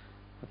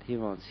he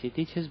wants. He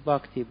teaches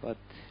bhakti, but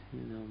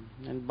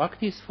and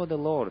bhakti is for the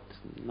Lord,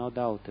 no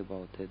doubt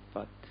about it.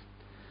 But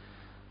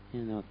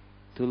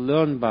to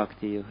learn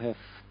bhakti, you have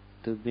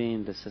to be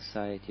in the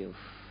society of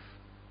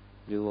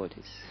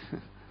devotees.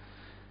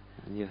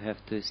 And you have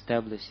to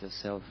establish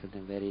yourself in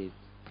a very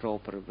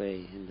proper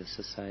way in the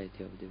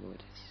society of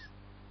devotees.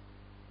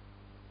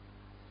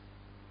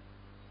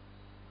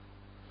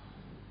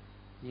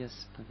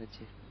 Yes,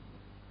 Padaji.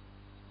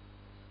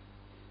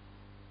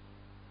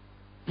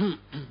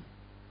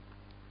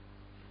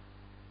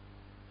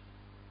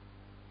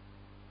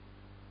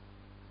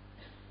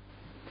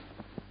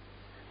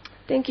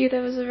 Thank you.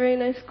 That was a very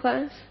nice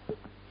class.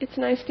 It's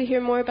nice to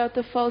hear more about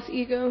the false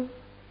ego.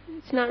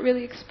 It's not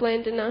really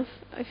explained enough,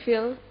 I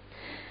feel.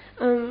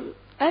 I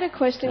had a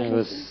question. I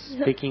was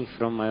speaking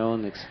from my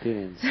own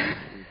experience.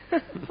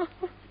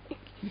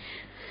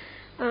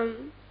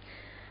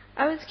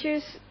 I was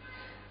curious,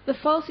 the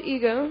false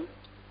ego,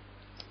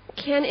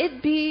 can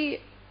it be,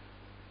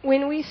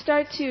 when we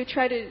start to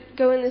try to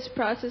go in this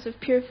process of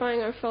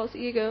purifying our false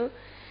ego,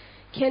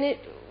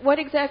 what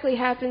exactly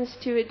happens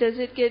to it? Does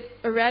it get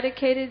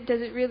eradicated?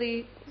 Does it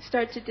really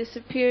start to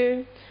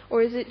disappear?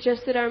 Or is it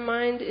just that our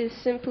mind is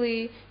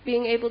simply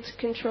being able to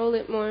control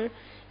it more?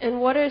 And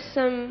what are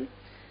some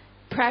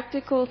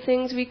practical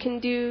things we can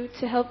do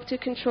to help to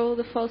control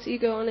the false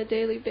ego on a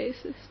daily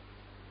basis?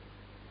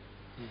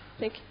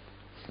 Thank you.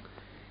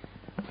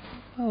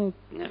 Well,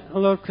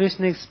 Lord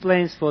Krishna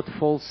explains what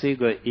false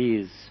ego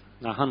is.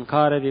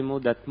 Ahankara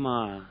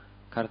vimudatma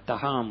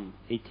kartaham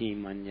iti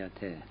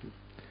manyate.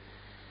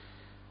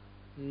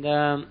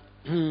 The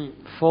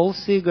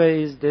false ego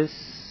is this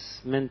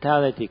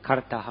mentality,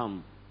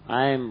 kartaham.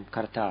 I am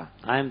karta,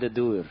 I am the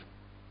doer.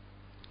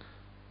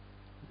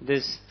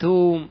 These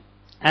two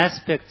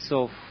aspects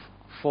of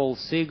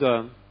false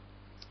ego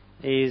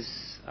is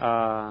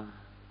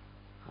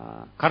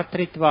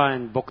kartritva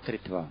and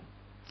bhoktritva.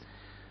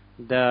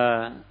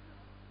 The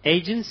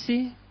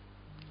agency,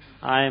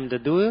 I am the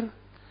doer,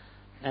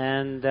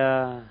 and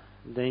the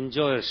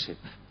enjoyership.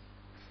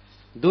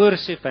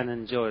 Doership and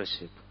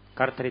enjoyership.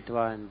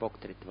 Kartritva and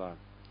bhoktritva.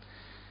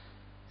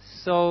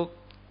 So,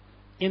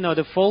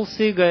 the false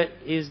ego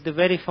is the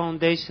very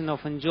foundation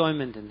of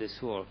enjoyment in this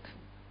world.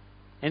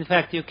 In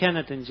fact, you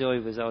cannot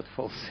enjoy without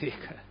false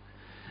ego.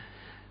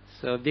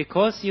 So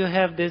because you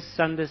have this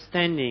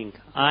understanding,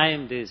 I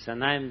am this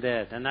and I am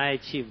that, and I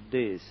achieved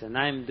this, and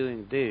I am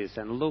doing this,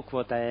 and look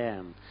what I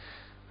am,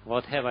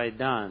 what have I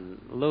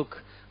done,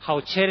 look how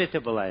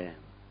charitable I am,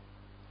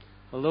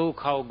 look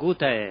how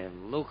good I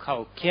am, look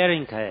how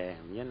caring I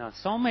am.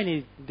 So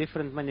many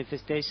different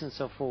manifestations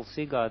of false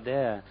ego are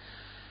there.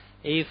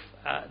 If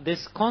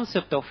this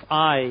concept of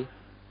I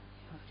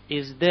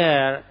is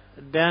there,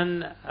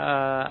 then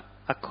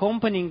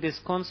accompanying this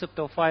concept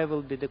of I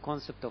will be the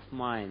concept of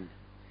mine.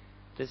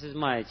 This is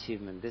my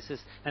achievement.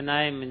 And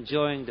I am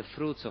enjoying the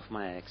fruits of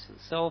my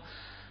actions. So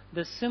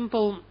the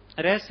simple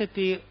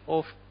recipe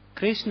of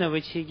Krishna,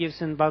 which he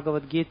gives in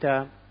Bhagavad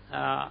Gita,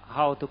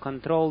 how to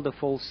control the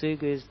false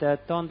ego, is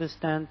that to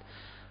understand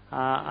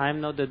I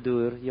am not the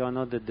doer, you are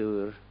not the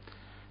doer,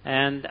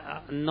 and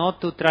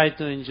not to try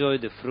to enjoy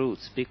the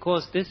fruits,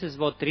 because this is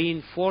what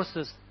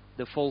reinforces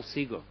the false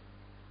ego.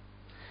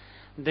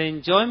 The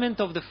enjoyment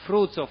of the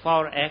fruits of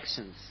our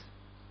actions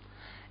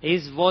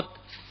is what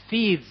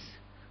feeds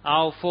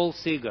our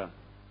false ego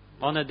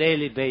on a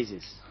daily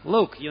basis.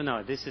 Look,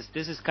 this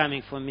is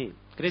coming for me.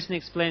 Krishna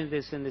explains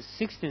this in the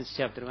 16th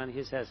chapter when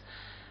he says,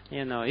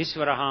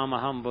 Ishvaraham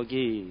aham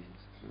bhogi.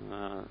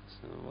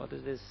 What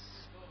is this?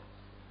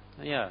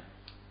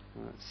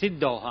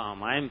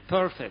 Siddhoham, I am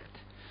perfect.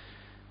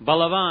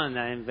 Balavan,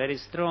 I am very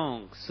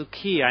strong.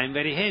 Sukhi, I am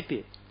very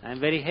happy. I am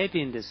very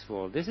happy in this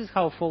world. This is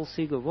how false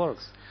ego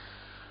works.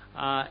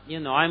 I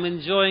am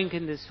enjoying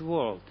in this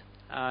world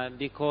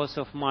because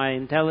of my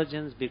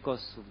intelligence,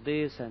 because of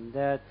this and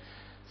that.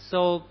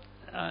 So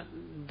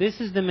this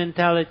is the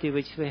mentality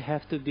which we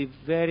have to be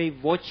very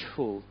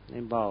watchful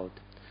about.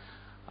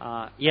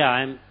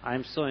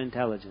 I'm so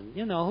intelligent.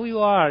 You know who you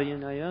are.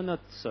 You're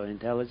not so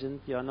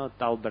intelligent. You're not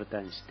Albert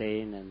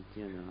Einstein, and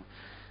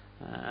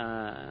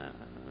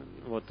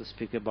what to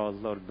speak about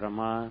Lord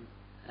Brahma.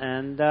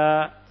 And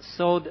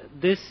so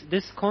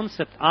this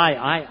concept,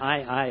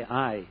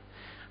 I,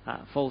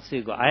 false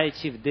ego. I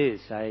achieved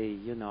this.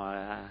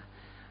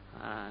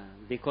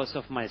 Because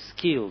of my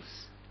skills.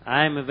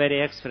 I am a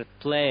very expert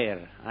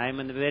player. I am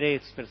a very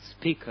expert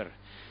speaker.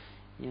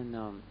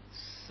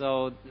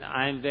 So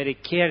I am very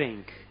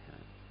caring.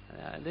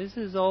 This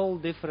is all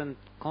different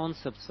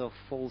concepts of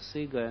false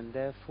ego, and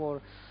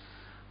therefore,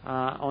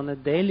 on a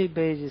daily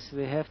basis,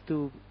 we have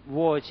to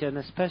watch, and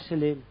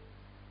especially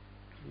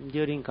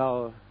during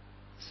our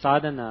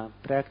sadhana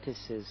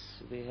practices,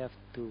 we have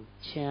to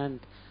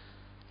chant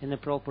in a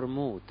proper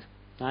mood.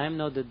 I am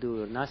not the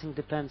doer. Nothing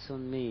depends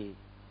on me.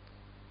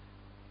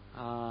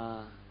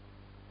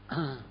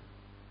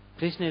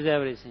 Krishna is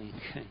everything.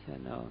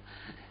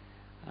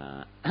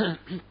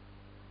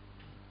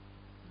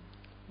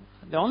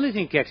 The only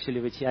thing actually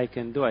which I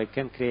can do, I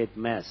can create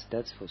mess.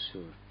 That's for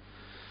sure.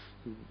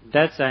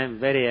 That's I am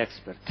very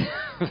expert.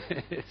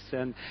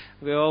 And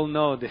we all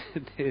know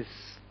this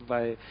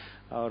by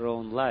our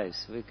own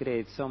lives. We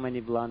create so many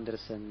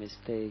blunders and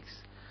mistakes.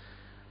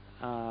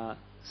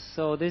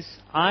 So this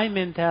I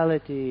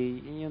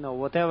mentality,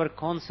 whatever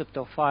concept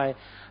of I.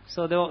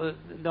 So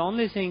the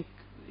only thing,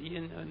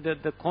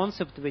 the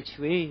concept which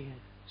we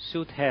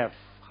should have,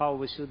 how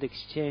we should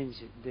exchange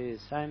this.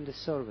 I am the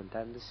servant.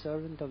 I am the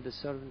servant of the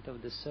servant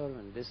of the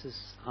servant. This is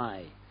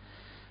I.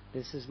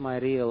 This is my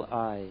real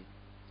I.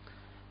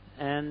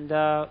 And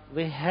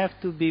we have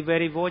to be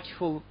very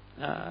watchful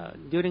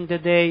during the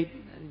day.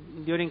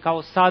 During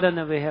our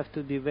sadhana, we have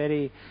to be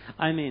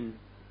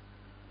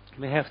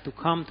we have to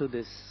come to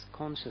this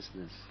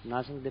consciousness.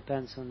 Nothing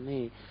depends on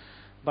me.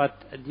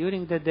 But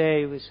during the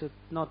day, we should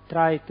not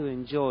try to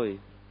enjoy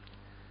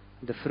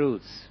the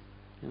fruits.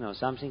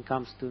 Something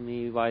comes to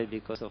me. Why?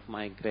 Because of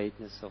my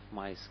greatness, of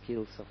my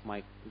skills, of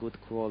my good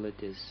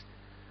qualities.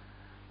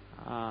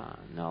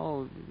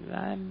 No,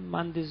 I'm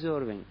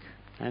undeserving.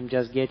 I'm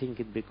just getting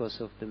it because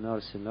of the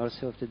mercy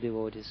of the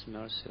devotees,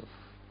 mercy of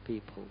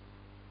people.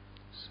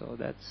 So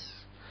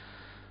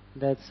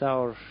that's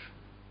our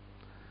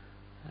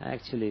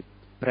actually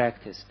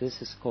practice.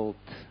 This is called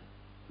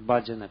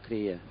bhajana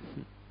kriya.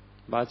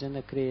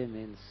 Bhajana kriya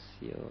means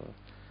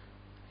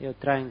you're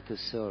trying to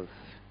serve.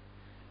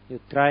 You're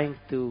trying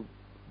to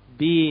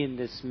be in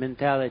this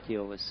mentality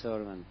of a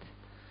servant,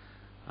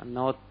 and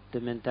not the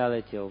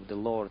mentality of the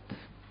Lord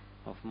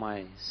of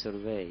my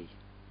survey.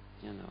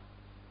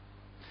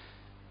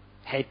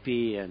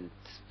 Happy and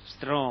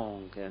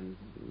strong and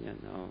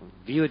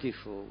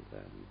beautiful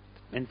and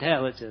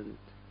intelligent.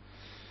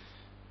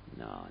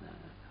 No.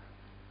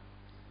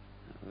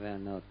 We are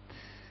not.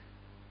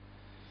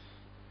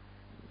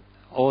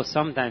 Or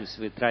sometimes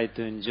we try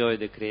to enjoy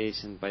the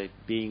creation by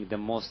being the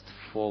most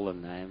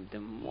fallen. I am the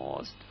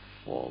most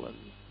fallen.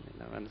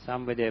 When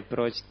somebody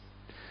approached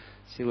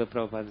Srila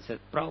Prabhupada and said,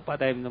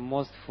 Prabhupada, I am the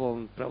most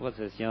fallen. Prabhupada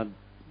says, you're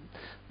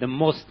the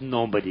most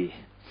nobody.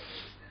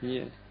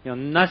 You're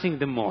nothing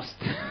the most.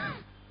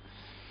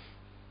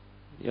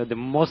 You're the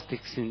most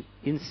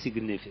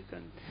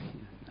insignificant.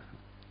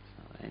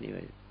 So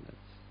anyway,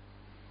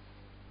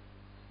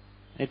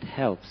 It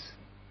helps.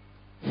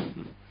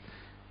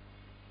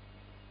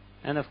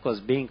 And of course,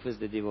 being with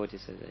the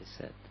devotees, as I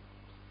said,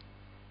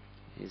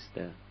 is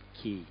the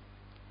key.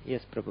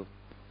 Yes, Prabhu.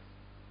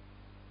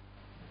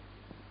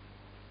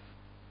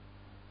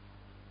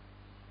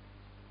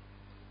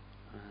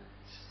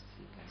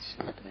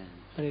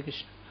 Hare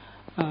Krishna.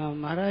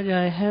 Maharaj,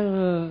 I have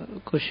a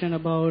question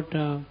about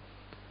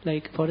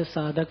like for a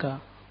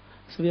sadhaka.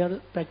 So we are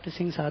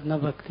practicing sadhana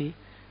bhakti.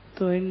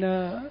 So in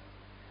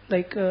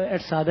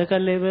at sadhaka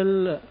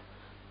level,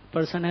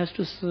 person has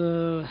to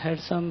have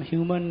some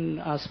human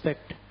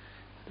aspect.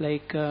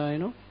 Like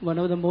one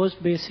of the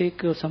most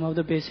basic, some of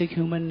the basic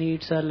human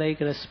needs are like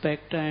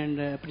respect and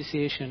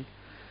appreciation.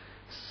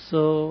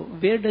 So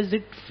where does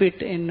it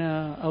fit in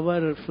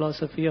our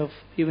philosophy of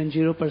even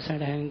 0%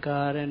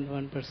 ahankar and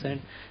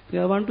 1%?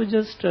 I want to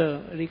just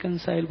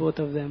reconcile both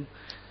of them.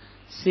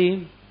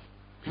 See,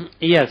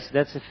 yes,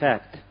 that's a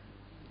fact.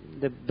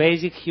 The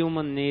basic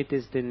human need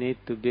is the need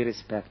to be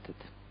respected.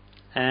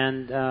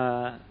 And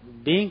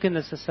being in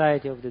the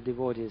society of the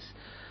devotees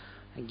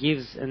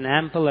gives an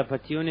ample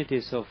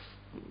opportunities of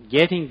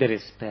getting the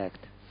respect.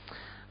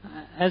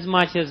 As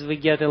much as we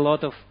get a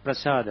lot of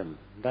prasadam,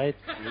 right?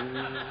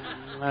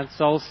 That's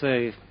also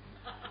a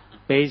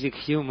basic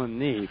human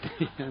need.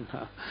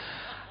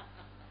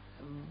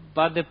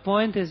 But the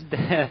point is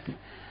that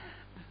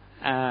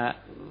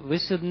we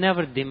should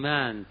never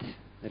demand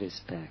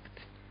respect.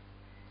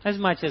 As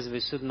much as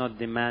we should not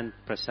demand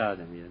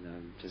prasadam,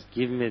 just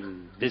give me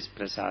this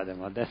prasadam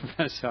or that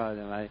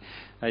prasadam.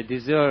 I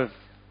deserve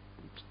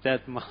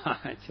that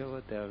much or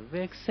whatever. We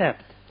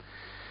accept.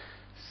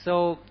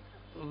 So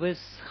with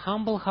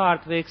humble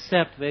heart we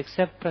accept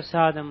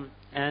prasadam,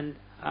 and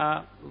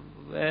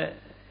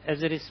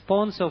as a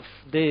response of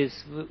this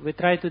we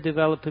try to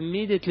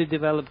immediately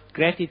develop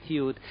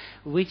gratitude,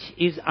 which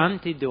is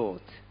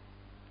antidote.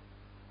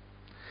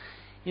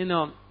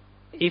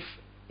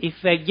 If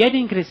we're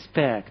getting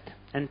respect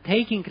and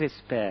taking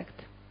respect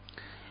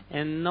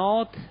and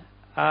not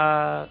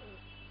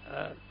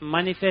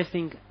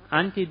manifesting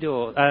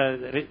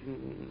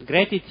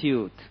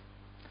gratitude,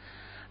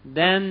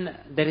 then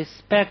the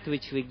respect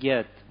which we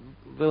get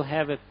will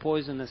have a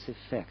poisonous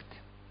effect.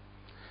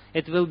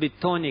 It will be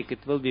tonic,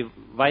 it will be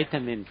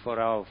vitamin for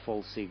our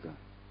false ego.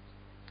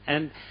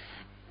 And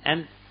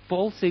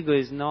false ego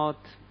is not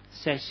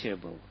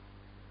satiable.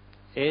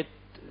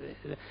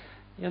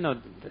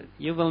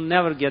 You will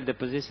never get the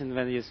position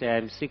when you say,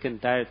 I'm sick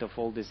and tired of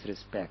all this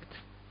respect.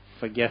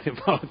 Forget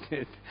about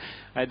it.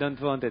 I don't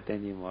want it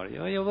anymore.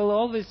 You will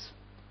always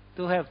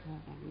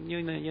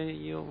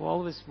you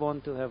always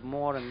want to have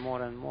more and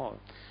more and more.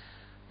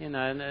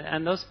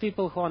 And those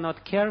people who are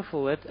not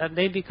careful,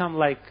 they become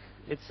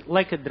it's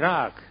like a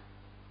drug.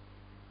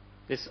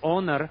 This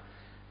honor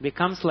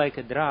becomes like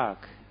a drug,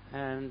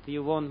 and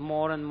you want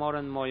more and more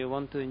and more. You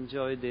want to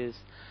enjoy this.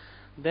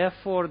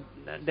 Therefore,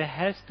 there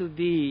has to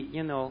be,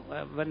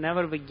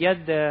 whenever we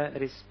get the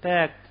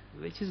respect,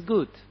 which is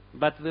good,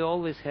 but we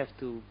always have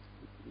to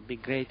be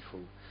grateful.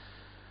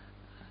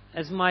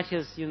 As much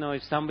as,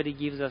 if somebody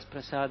gives us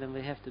prasadam,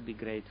 we have to be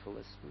grateful.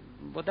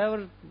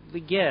 Whatever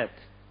we get,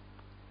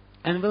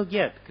 and we'll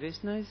get.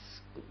 Krishna is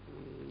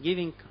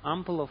giving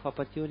ample of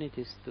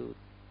opportunities to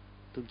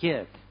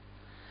get.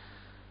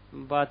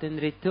 But in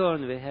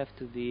return, we have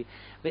to be,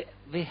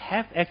 we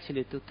have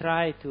actually to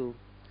try to,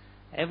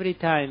 every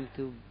time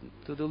to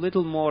do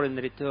little more in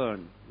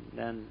return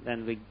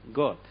than we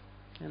got.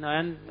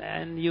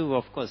 And you,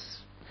 of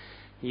course,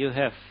 you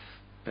have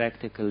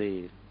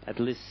practically at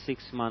least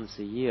 6 months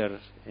a year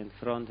in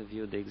front of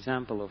you the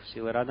example of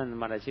Srila Radhanath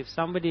Maharaj. If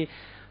somebody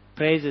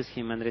praises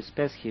him and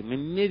respects him,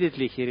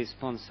 immediately he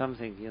responds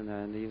something,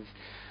 and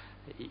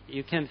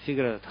you can't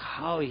figure out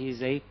how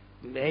he's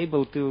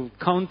able to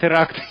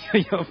counteract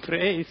your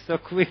praise so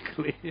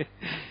quickly.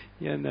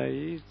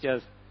 He's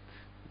just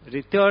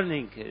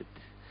returning it,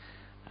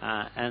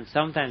 and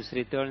sometimes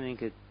returning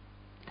it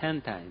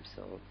 10 times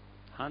or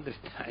 100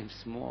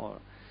 times more.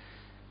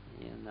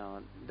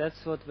 That's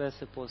what we're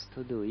supposed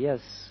to do. Yes,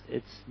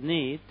 it's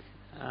need,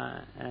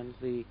 and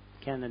we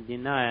cannot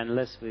deny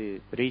unless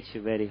we reach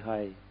a very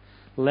high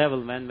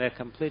level when we're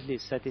completely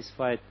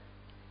satisfied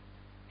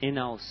in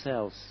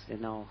ourselves,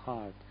 in our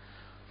heart.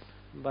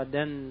 But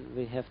then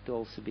we have to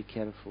also be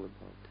careful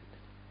about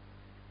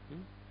it.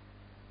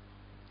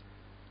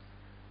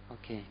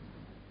 Okay.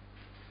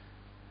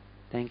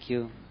 Thank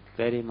you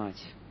very much.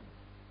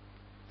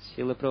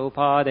 Srila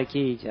Prabhupada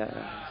ki jai.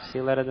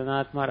 Srila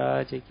Radhanath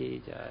Maharaj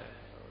ki jai.